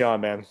having me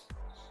on, man.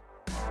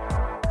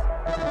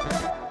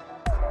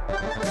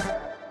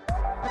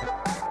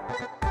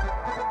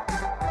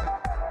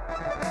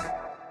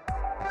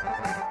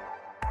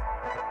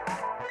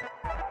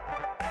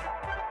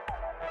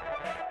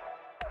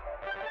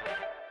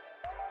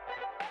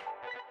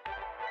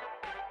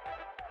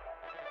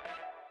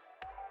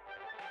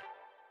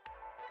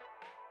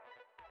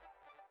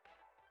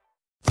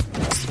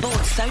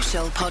 Sports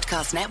Social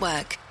Podcast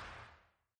Network.